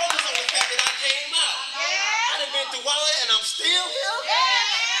you focus on the fact that I came out, I done been through all that and I'm still here.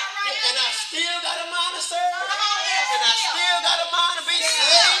 And I still got a mind to serve. And I still got a mind to be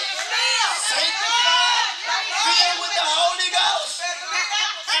saved, sanctified, filled with the Holy Ghost.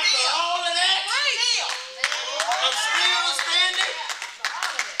 After all of that, I'm still standing.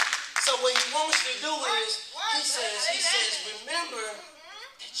 So what he wants you to do is, he says, remember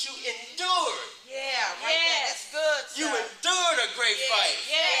that you endured. Yeah, right there. That's good, sir. You endured a great fight.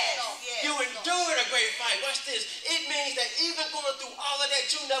 Yes. You endured a great fight. Watch this. It means that even going through all of that,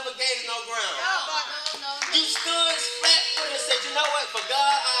 you never gave no ground. No. You stood flat-footed and said, you know what? For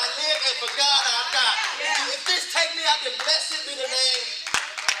God I live and for God I die. If this take me out, then blessed be the name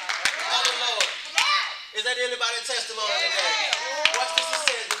of the Lord. Is that anybody's testimony today? Watch this. It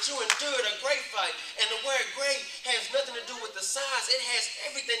says that you endured a great fight. And the word great has nothing to do with the size. It has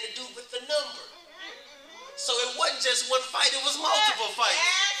everything to do with the number. So it wasn't just one fight. It was multiple fights.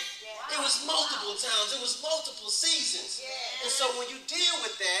 It was multiple times. It was multiple seasons. And so when you deal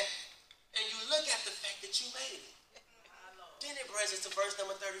with that and you look at the fact that you made it, then it brings us to verse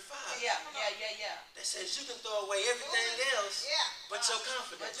number 35. Yeah. That says you can throw away everything else but your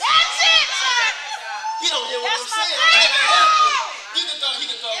confidence. That's it, sir. You don't hear what I'm saying. You can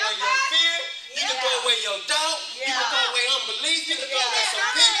throw away your fear. You can throw away your doubt. You can throw away unbelief. You can throw away some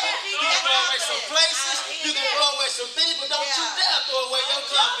people. You can throw away some places. You can throw away some things, but don't you dare throw away your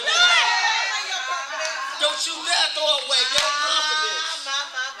confidence. Don't you dare throw away your confidence.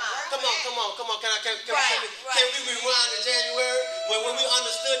 Come on. Can we rewind to January when we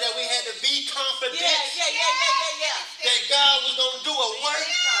understood that we had to be confident that God was going to do a work?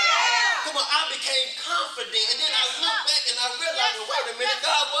 Come on, I became confident, and then I looked back and I realized, wait a minute,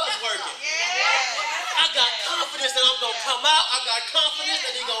 God was working. I got confidence that I'm going to come out. I got confidence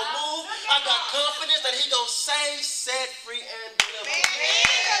that He's going to move. I got confidence that He's going to save, set free, and deliver.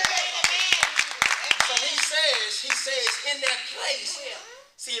 So he says, in that place,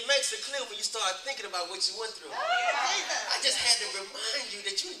 see, it makes it clear when you start thinking about what you went through. I just had to remind you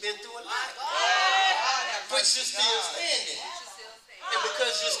that you've been through a lot. But you're still standing. And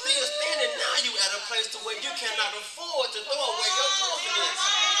because you're still standing, now you're at a place to where you cannot afford to throw away your confidence.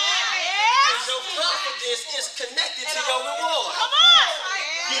 Because your confidence is connected to your reward. Come on.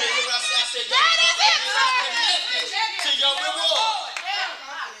 You didn't hear what I said? Your confidence is connected to your reward.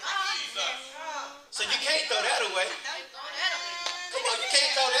 So you can't throw that away. Come on, you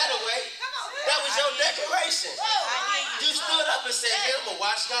can't throw that away. That was your declaration. You stood up and said, yeah, I'm going to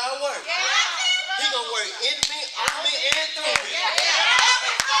watch God work. He going to work in me, on me, and through me.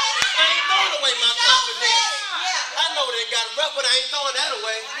 I ain't throwing away my confidence. I know that got rough, but I ain't throwing that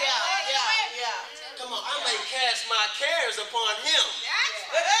away. Come on, I may cast my cares upon him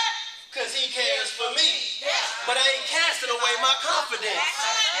because he cares for me. But I ain't casting away my confidence.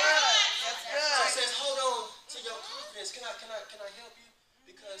 So it says, hold on to your confidence. Can I help you?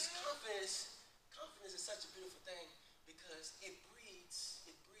 Because confidence is such a beautiful thing because it breeds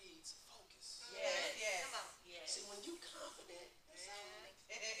focus. See, when you confident,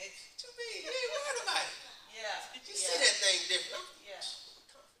 too big. You ain't worried about it. You see that thing different. I'm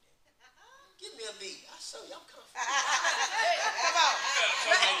confident. Give me a beat. I show you I'm confident. Come on.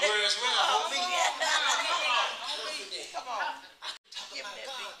 Turn my words around on me. Come on. Talk Give about me that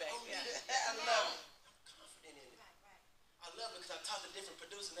God. beat back. On me. I love it. I'm confident in it. I love it because I talk to different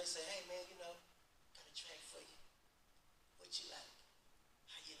producers and they say, hey man, got a track for you. What you like?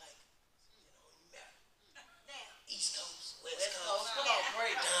 How you like it? You matter. East Coast, West Coast. Come on,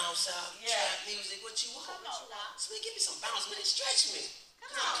 great. Down south, trap music, what you want? So give me some bounce, man, stretch me.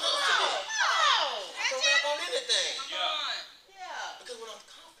 Because I'm confident. I can rap on anything. Because when I'm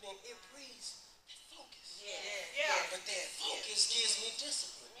confident, it breeds that focus. But that focus gives me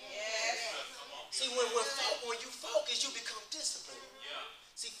discipline. See, when you focus, you become disciplined.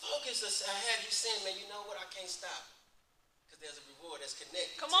 See, focus is, I have you saying, man, you know what, I can't stop. Because there's a reward that's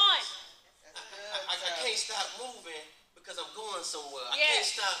connected. Come on. I can't stop moving because I'm going somewhere. I can't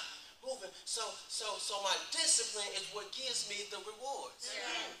stop moving. So my discipline is what gives me the rewards.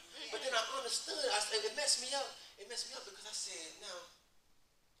 But then I understood. It messed me up. It messed me up because I said, now,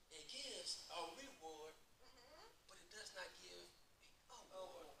 it gives a reward, but it does not give a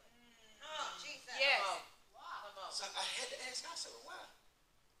reward. Yes. So I had to ask myself, why?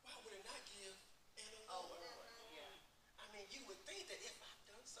 Why would it not give an award? I mean, you would think that if I've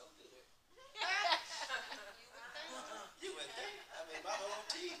done so good, you would think. I mean, my whole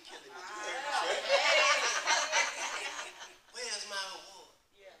team killing me. You heard me, right? Where's my award?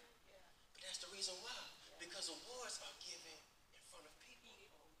 But that's the reason why. Because awards are given in front of people.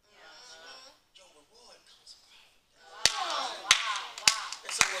 Your reward comes privately. And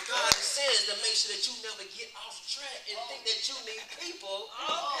so what God is saying is to make sure that you never get off track and think that you need people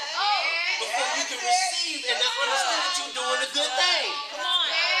before you can receive and not understand that you're doing a good thing.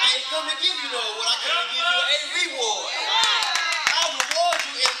 I ain't come to give you no award. I come to give you a reward. I'll reward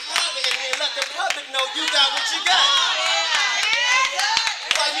you in private and then let the public know you got what you got.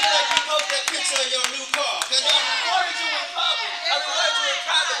 Why you think you post that picture of your new car? Because I rewarded you in public. I rewarded you in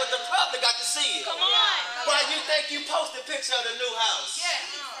private, but the public got to see it. Why you think you post a picture of the new house?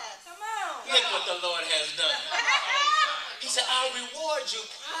 Look what the Lord has done. He said, I'll reward you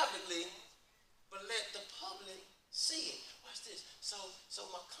privately, but let the public see it. Watch this. So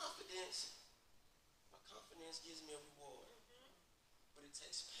my confidence gives me a reward. But it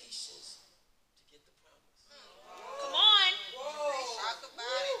takes patience to get the promise. Come on. Talk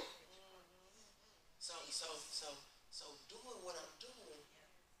about it. So doing what I'm doing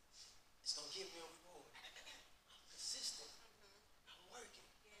is gonna give me a reward. I'm consistent. I'm working.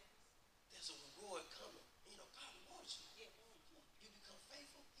 There's a reward coming. God rewards you. You become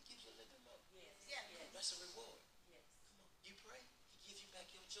faithful, he gives you a little bit more. That's a reward. Come on. You pray, he gives you back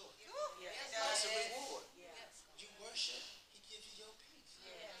your joy. That's a reward. You worship, he gives you your peace.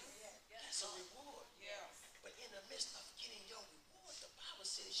 That's a reward. But in the midst of getting your reward, the Bible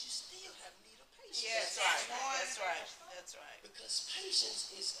says you still have need of patience. That's right. Because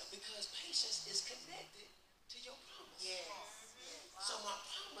patience is connected to your promise. So my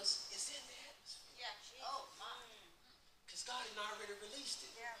promise is in the atmosphere. Because God had already released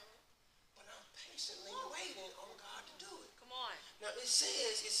it. But I'm patiently waiting on God to do it. Come on. Now it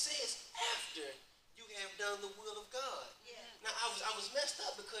says after you have done the will of God. Now I was messed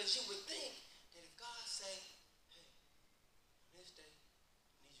up because you would think that if God say, hey, on this day,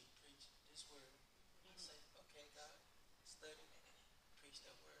 I need you to preach this word. I say, okay, God, study, preach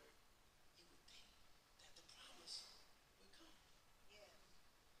that word. You would think that the promise would come. It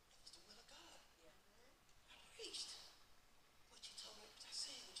was the will of God. I preached what you told me. I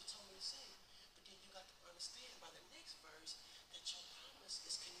said what you told me to say. But then you got to understand by the next verse that your promise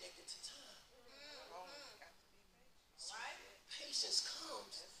is connected to time. So patience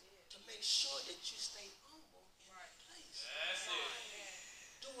comes to make sure that you stay humble in that place. That's it.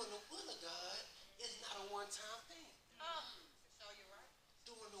 Doing the will of God is not a one-time thing.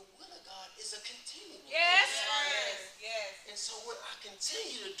 Doing the will of God is a continual Yes. thing. Yes. And so when I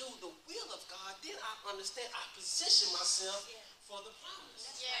continue to do the will of God, then I understand, I position myself for the promise.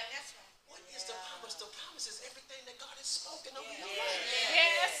 Yeah, that's right. What is the promise? The promise is everything that God has spoken over your life.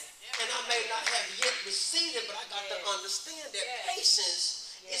 Yes. And I may not have yet received it, but I got to understand that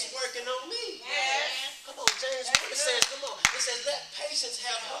patience is working on me. Yes. Come on, James 1 says, come on. It says, let patience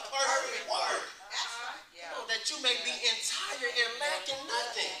have her perfect work. That's right. Come on, that you may be entire and lacking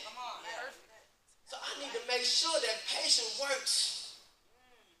nothing. Come on. So I need to make sure that patience works,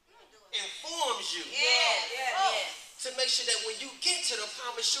 informs you. Yes. To make sure that when you get to the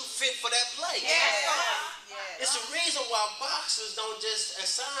promise, you fit for that place. Yes. It's the reason why boxers don't just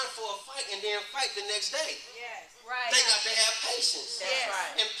assign for a fight and then fight the next day. Yes. Right. They got to have patience. That's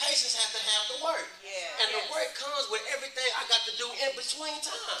right. And patience has to have the work. Yeah. And the work comes with everything I got to do in between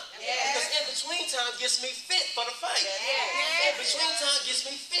time. Yes. Because in between time gets me fit for the fight. Yes. In between time gets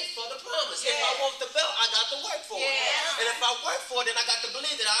me fit for the promise. If Yes. I want the belt, I got to work for it. Yes. And if I work for it, then I got to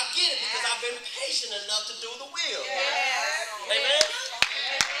believe that I'll get it because I've been patient enough to do the will. Yes. Amen?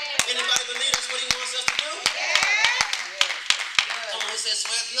 Anybody believe that's what he wants us to do? Come on, he says,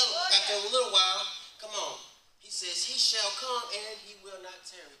 after a little while, come on. He says, he shall come and he will not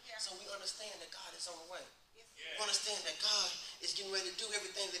tarry. So we understand that God is on the way. We understand that God is getting ready to do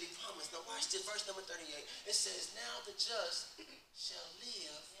everything that he promised. Now watch this, verse number 38. It says, now the just shall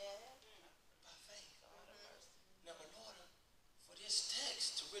live by faith. Now in order for this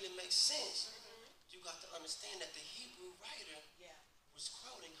text to really make sense, you got to understand that the Hebrew writer was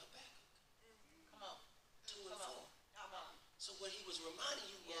quoting Habakkuk. Come on. 2 and 4. Come on. So what he was reminding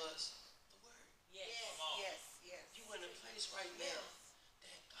you was the word. Yes. Yes. You in a place right now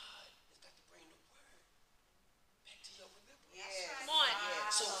that God has got to bring the word back to your remembrance. Yes. Come on.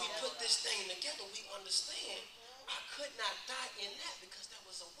 So if we put this thing together, we understand I could not die in that because that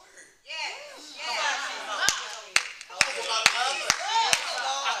was a word. Yes. Over my life.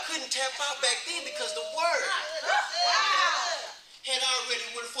 I couldn't tap out back then because the word had already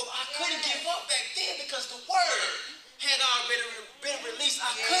went forth. I couldn't give up back then because the word had already been released. I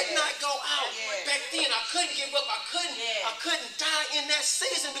could not go out back then. I couldn't give up. I couldn't die in that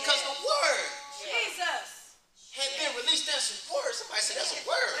season because the word Jesus. had been released. That's a word. Somebody said that's a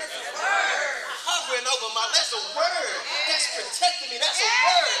word. Hovering over my, that's a word. That's protecting me. That's a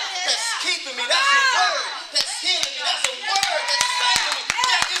word. That's keeping me. That's a word. That's healing me. That's a word. That's saving me.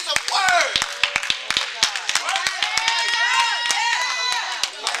 That is a word.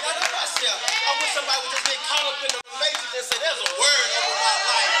 I wish somebody would just get caught up in the matrix and say, there's a word over my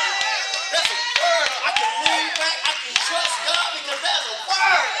life. There's a word. I can lean back. I can trust God because there's a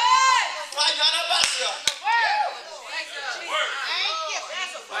word.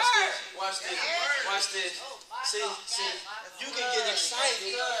 Watch this. See, you can get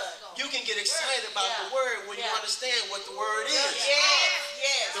excited. You can get excited about the word when you understand what the word is.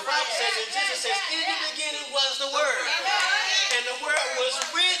 The Bible says, and Jesus says, in the beginning was the word. And the word was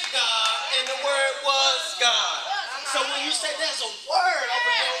with God, and the word was God. So when you say there's a word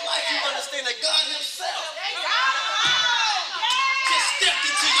over your life, you understand that God himself just stepped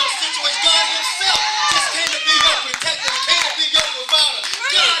into your situation. God himself just came to be your protector. He came to be your provider.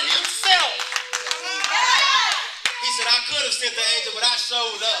 God himself. He said, I could have sent the angel, but I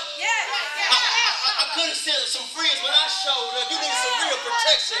showed up. I could have sent some friends, but I showed up. You need some real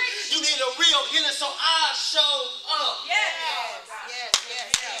protection. You need a real healing, so I showed up.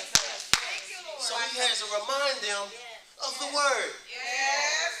 So he has to remind them of the word.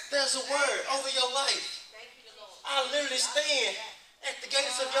 There's a word over your life. I literally stand at the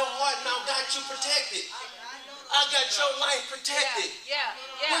gates of your heart and I got you protected. I got your life protected.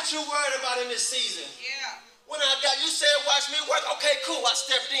 What you worried about in this season? When I got you said watch me work, okay, cool, I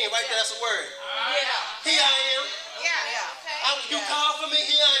stepped in right there, that's a word. Here I am. You called for me,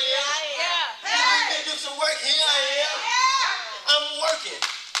 here I am. You need me to do some work, here I am. I'm working.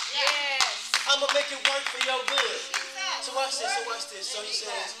 I'm gonna make it work for your good. So watch this. So he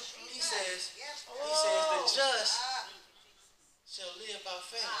says, the just shall live by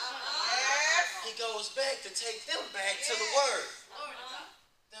faith. He goes back to take them back to the word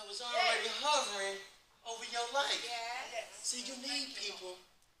that was already hovering over your life. See, you need people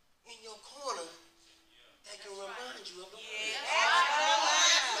in your corner that can remind you of the word.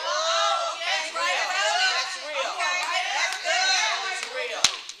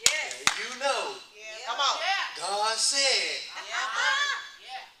 You know, God said,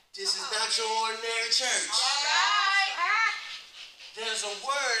 this is not your ordinary church. There's a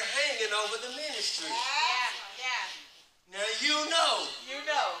word hanging over the ministry. Now you know,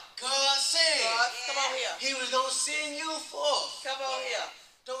 God said he was going to send you forth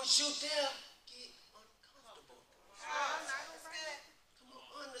Don't you dare get uncomfortable. Come on,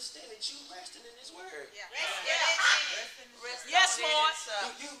 understand that you resting in His Word. Yes, Lord.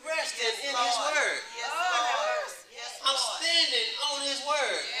 You resting in His Word. Yes, Lord. I'm standing on His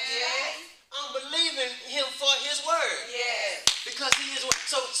Word. I'm believing Him for His Word. Yes. Because He is.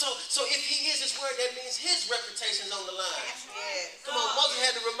 So if He is His Word, that means His reputation's on the line. Yes. Come on, Moses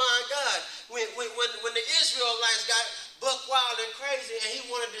had to remind God when the Israelites got buck wild and crazy and he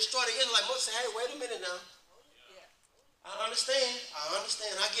wanted to destroy the Israelites. Moses said, hey, wait a minute now. I understand. I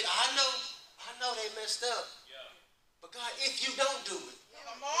know they messed up. But God, if you don't do it,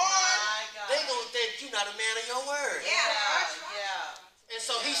 they gonna think you're not a man of your word. And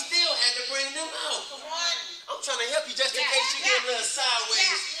so He still had to bring them out. I'm trying to help you just in case you get a little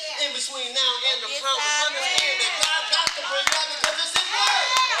sideways in between now and the promise. Understand that God got to bring you out because it's His word.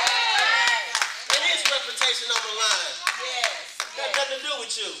 And His reputation on the line. Got nothing to do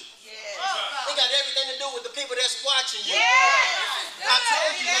with you. It got everything to do with the people that's watching you. I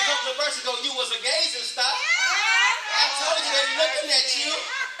told you a couple of verses ago you was a gazing stock. I told you they looking at you.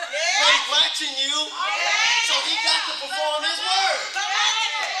 They watching you. So He got to perform His word.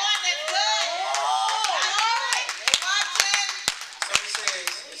 So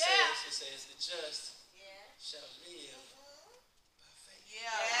it says the just shall live by faith. The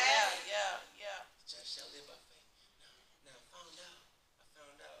just shall live by faith. Now I found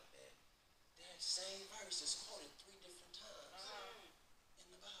out that same verse is quoted 3 different times in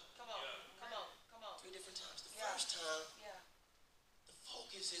the Bible. Come on. 3 different times. The first time, the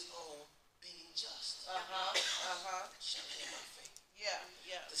focus is on being just. Shall live by faith.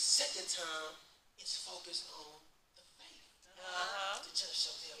 The second time, it's focused on the faith. The just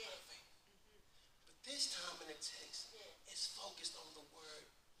shall live by faith. But this time in the text, it's focused on the word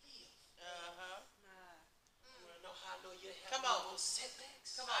live. You want to know how I know you have no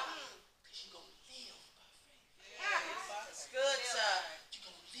setbacks? Because you're going to live by faith. That's good, sir. You're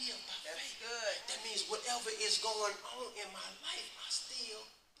going to live by That's faith. good. That means whatever is going on in my life, I still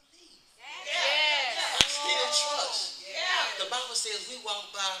believe. I still trust. The Bible says we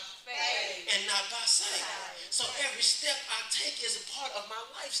walk by faith and not by sight. So every step I take is a part of my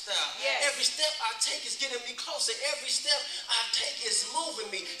lifestyle. Every step I take is getting me closer. Every step I take is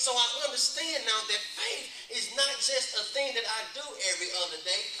moving me. So I understand now that faith is not just a thing that I do every other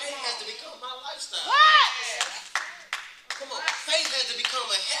day. Faith has to become my lifestyle. Come on. Faith has to become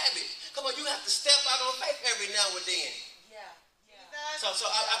a habit. Come on, you have to step out on faith every now and then. So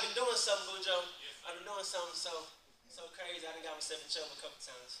I've been doing something, Boo Joe. I've been doing something so crazy. I done got myself in trouble a couple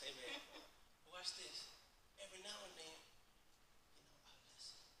times. Amen. Watch this. Every now and then, I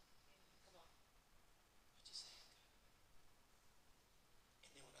listen. Come on. What you say? And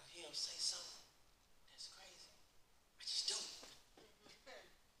then when I hear him say something that's crazy, I just do it.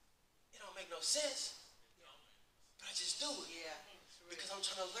 It don't make no sense, but I just do it. Because I'm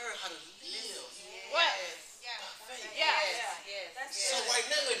trying to learn how to live by faith. So right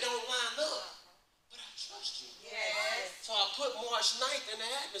now it don't line up. But I trust you. So I put March 9th in the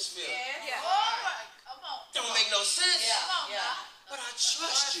atmosphere. Don't make no sense. But I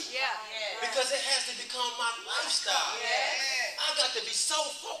trust you. Because it has to become my lifestyle. I got to be so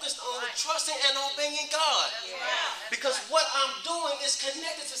focused on trusting and obeying God. Because what I'm doing is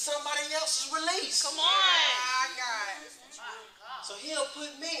connected to somebody else's release. Come on. So He'll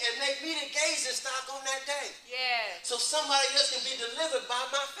put me and make me the gazing stock on that day. So somebody else can be delivered by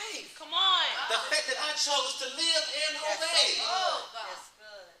my faith. Come on. The fact that I chose to live and obey. That's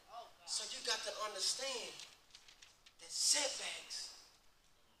good. So you got to understand that setbacks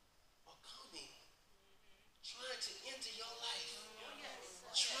are coming, trying to enter your life,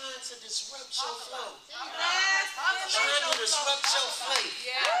 trying to disrupt your flow, trying to disrupt your faith,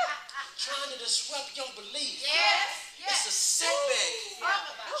 trying to disrupt your belief. It's a setback.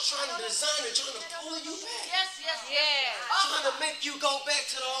 Trying to design it, trying to pull you back. Trying to make you go back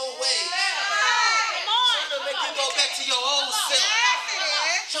to the old ways. Trying to make you go back to your old self.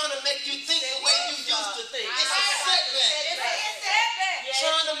 Trying to make you think the way you used to think. It's a setback.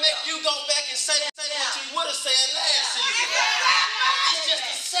 Trying to make you go back and say what you would have said last season. It's just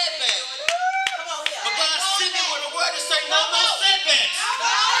a setback. But God sent me with a word to say no more setbacks.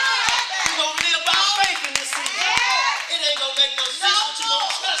 You're going to live by faith in this season. It ain't going to make no sense, but you're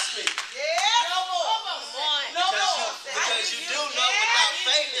going to trust me. Because you do know without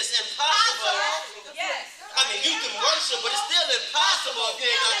faith it's impossible. I mean, you can worship, but it's still impossible if you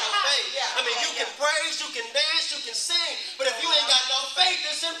ain't got no faith. I mean, you can praise, you can dance, you can sing, but if you ain't got no faith,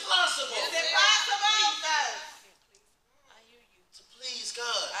 it's impossible. To please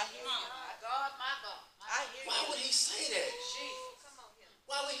God. I hear you. My God, my God. I hear you. Why would He say that?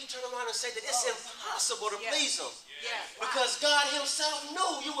 Why would he turn around and say that it's impossible to please him? Yeah. Because God himself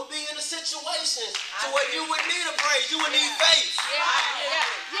knew you would be in a situation to where you would need a praise, you would need faith.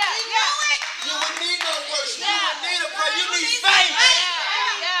 You would need no worship, you would need a praise, you need faith.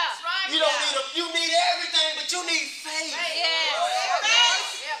 You don't need you need everything, but you need faith.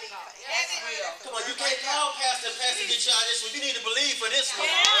 Come on, you can't call pastor and pastor get you out of this one. You need to believe for this one.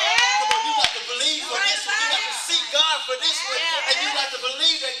 Come on, you got to believe for this one. You got to seek God for this one. And you got to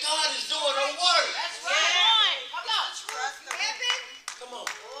believe that God is doing a work. That's right. Come on.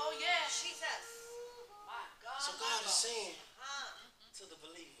 Oh, yeah. Jesus. My God. So God is saying to the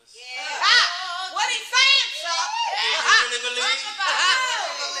believers. What he saying, sir? Do you really believe?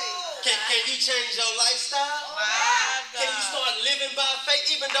 Can you change your lifestyle? Can you start living by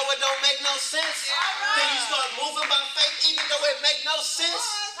faith even though it don't make no sense? Can you start moving by faith even though it make no sense?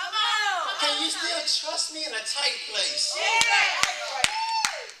 Can you still trust me in a tight place?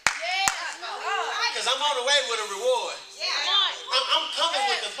 Because I'm on the way with a reward. I'm coming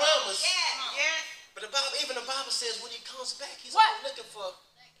with the promise. But even the Bible says when he comes back, he's looking for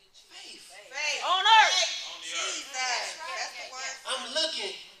faith. On earth. I'm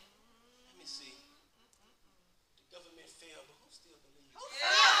looking. Let me see. The government failed, but who still believes?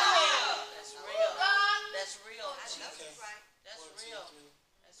 That's real. That's real. Okay. That's 1, 2, real. 3.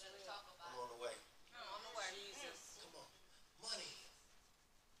 That's real. I'm on the way. Jesus. Come on. Money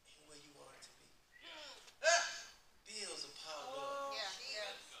ain't where you want it to be. Bills are piled up.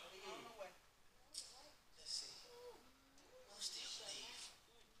 Let's see. Who still believe?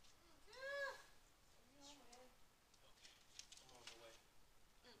 I'm on the way.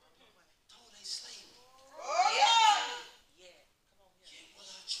 Though they slay me, yet will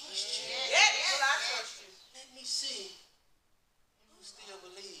I trust you. Let me see who still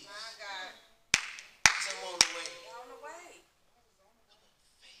believes. 'Cause I'm on the way.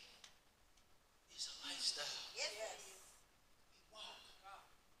 Faith is a lifestyle. We walk by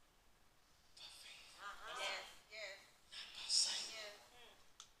faith, not by sight.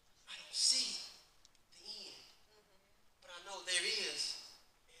 I don't see the end, but I know there is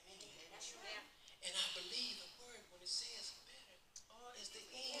an end. And I believe the word when it says better is the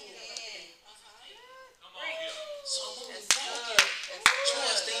end. Come on here. So I'm only walking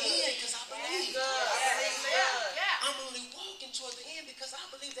towards the end because I believe. I'm only walking toward the end because I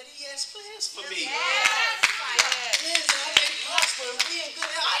believe that he has plans for me. Plans that I may prosper and be in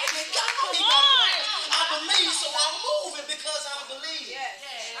good health. I know he got plans. I believe, so I'm moving because I believe.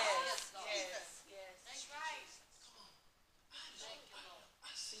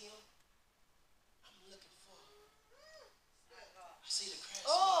 I see him. I'm looking for him. I see the craftsman.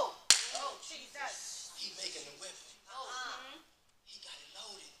 He making the weapon. He got it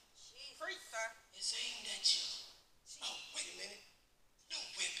loaded. It's aimed at you. Oh, wait a minute. No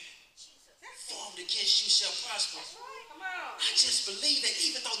weapon formed against you shall prosper. I just believe that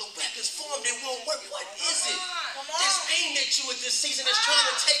even though the weapon's formed, it won't work. What is it that's aimed at you at this season that's trying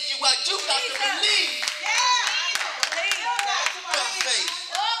to take you out? You got to believe by faith.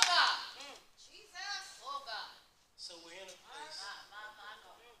 So we're in a place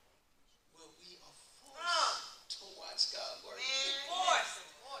where we are forced to watch God work.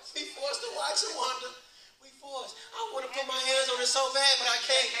 We forced to watch him wonder. We forced. I want to put my hands on it so bad, but I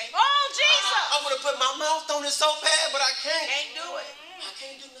can't. I want to put my mouth on it so bad, but I can't. I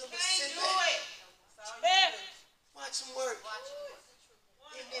can't do nothing but sit back, watch him work,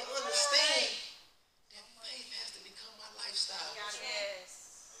 and then understand that faith has to become my lifestyle.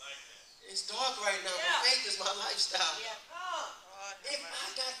 It's dark right now, but faith is my lifestyle. If I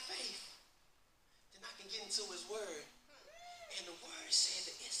got faith, then I can get into his word. And the word said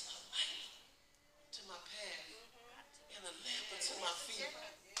that it's a light to my path and a lamp unto my feet.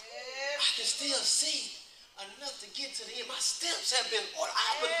 I can still see enough to get to the end. My steps have been ordered.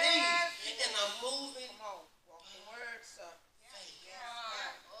 I believe. And I'm moving by faith.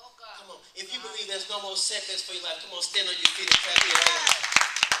 Come on. If you believe there's no more setbacks for your life, come on, stand on your feet and clap your hands.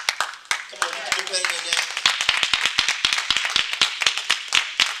 Come on, you can do better than that.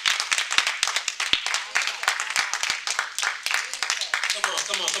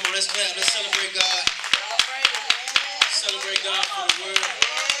 Come on, let's clap. Let's celebrate God. Celebrate God for the word.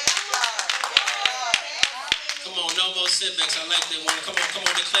 Come on, no more setbacks. I like that one. Come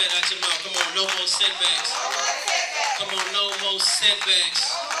on, declare it out your mouth. Come on, no more setbacks. Come on, no more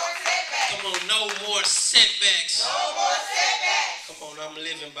setbacks. Come on, no more setbacks. Come on, I'm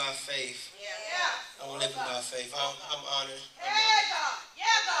living by faith. I'm living by faith. I'm honored. I'm honored.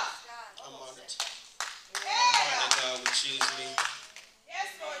 I'm honored that God would choose me.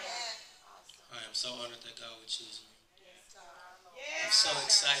 I am so honored that God would choose me. I'm so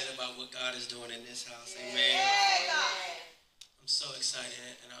excited about what God is doing in this house. Amen. I'm so excited,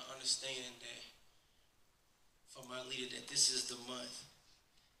 and I understand that for my leader that this is the month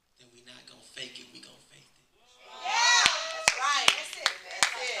that we're not going to fake it, we're going to faith it. Yeah, that's right. That's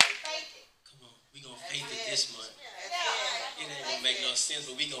it. Come on, we're going to faith it this month. It ain't going to make no sense,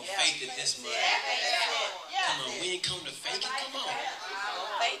 but we're going to faith it this month. Come on, we ain't come to fake it. Come on.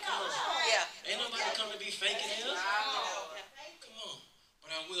 Ain't nobody come to be faking it. Come on. But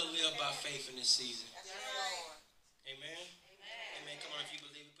I will live by faith in this season.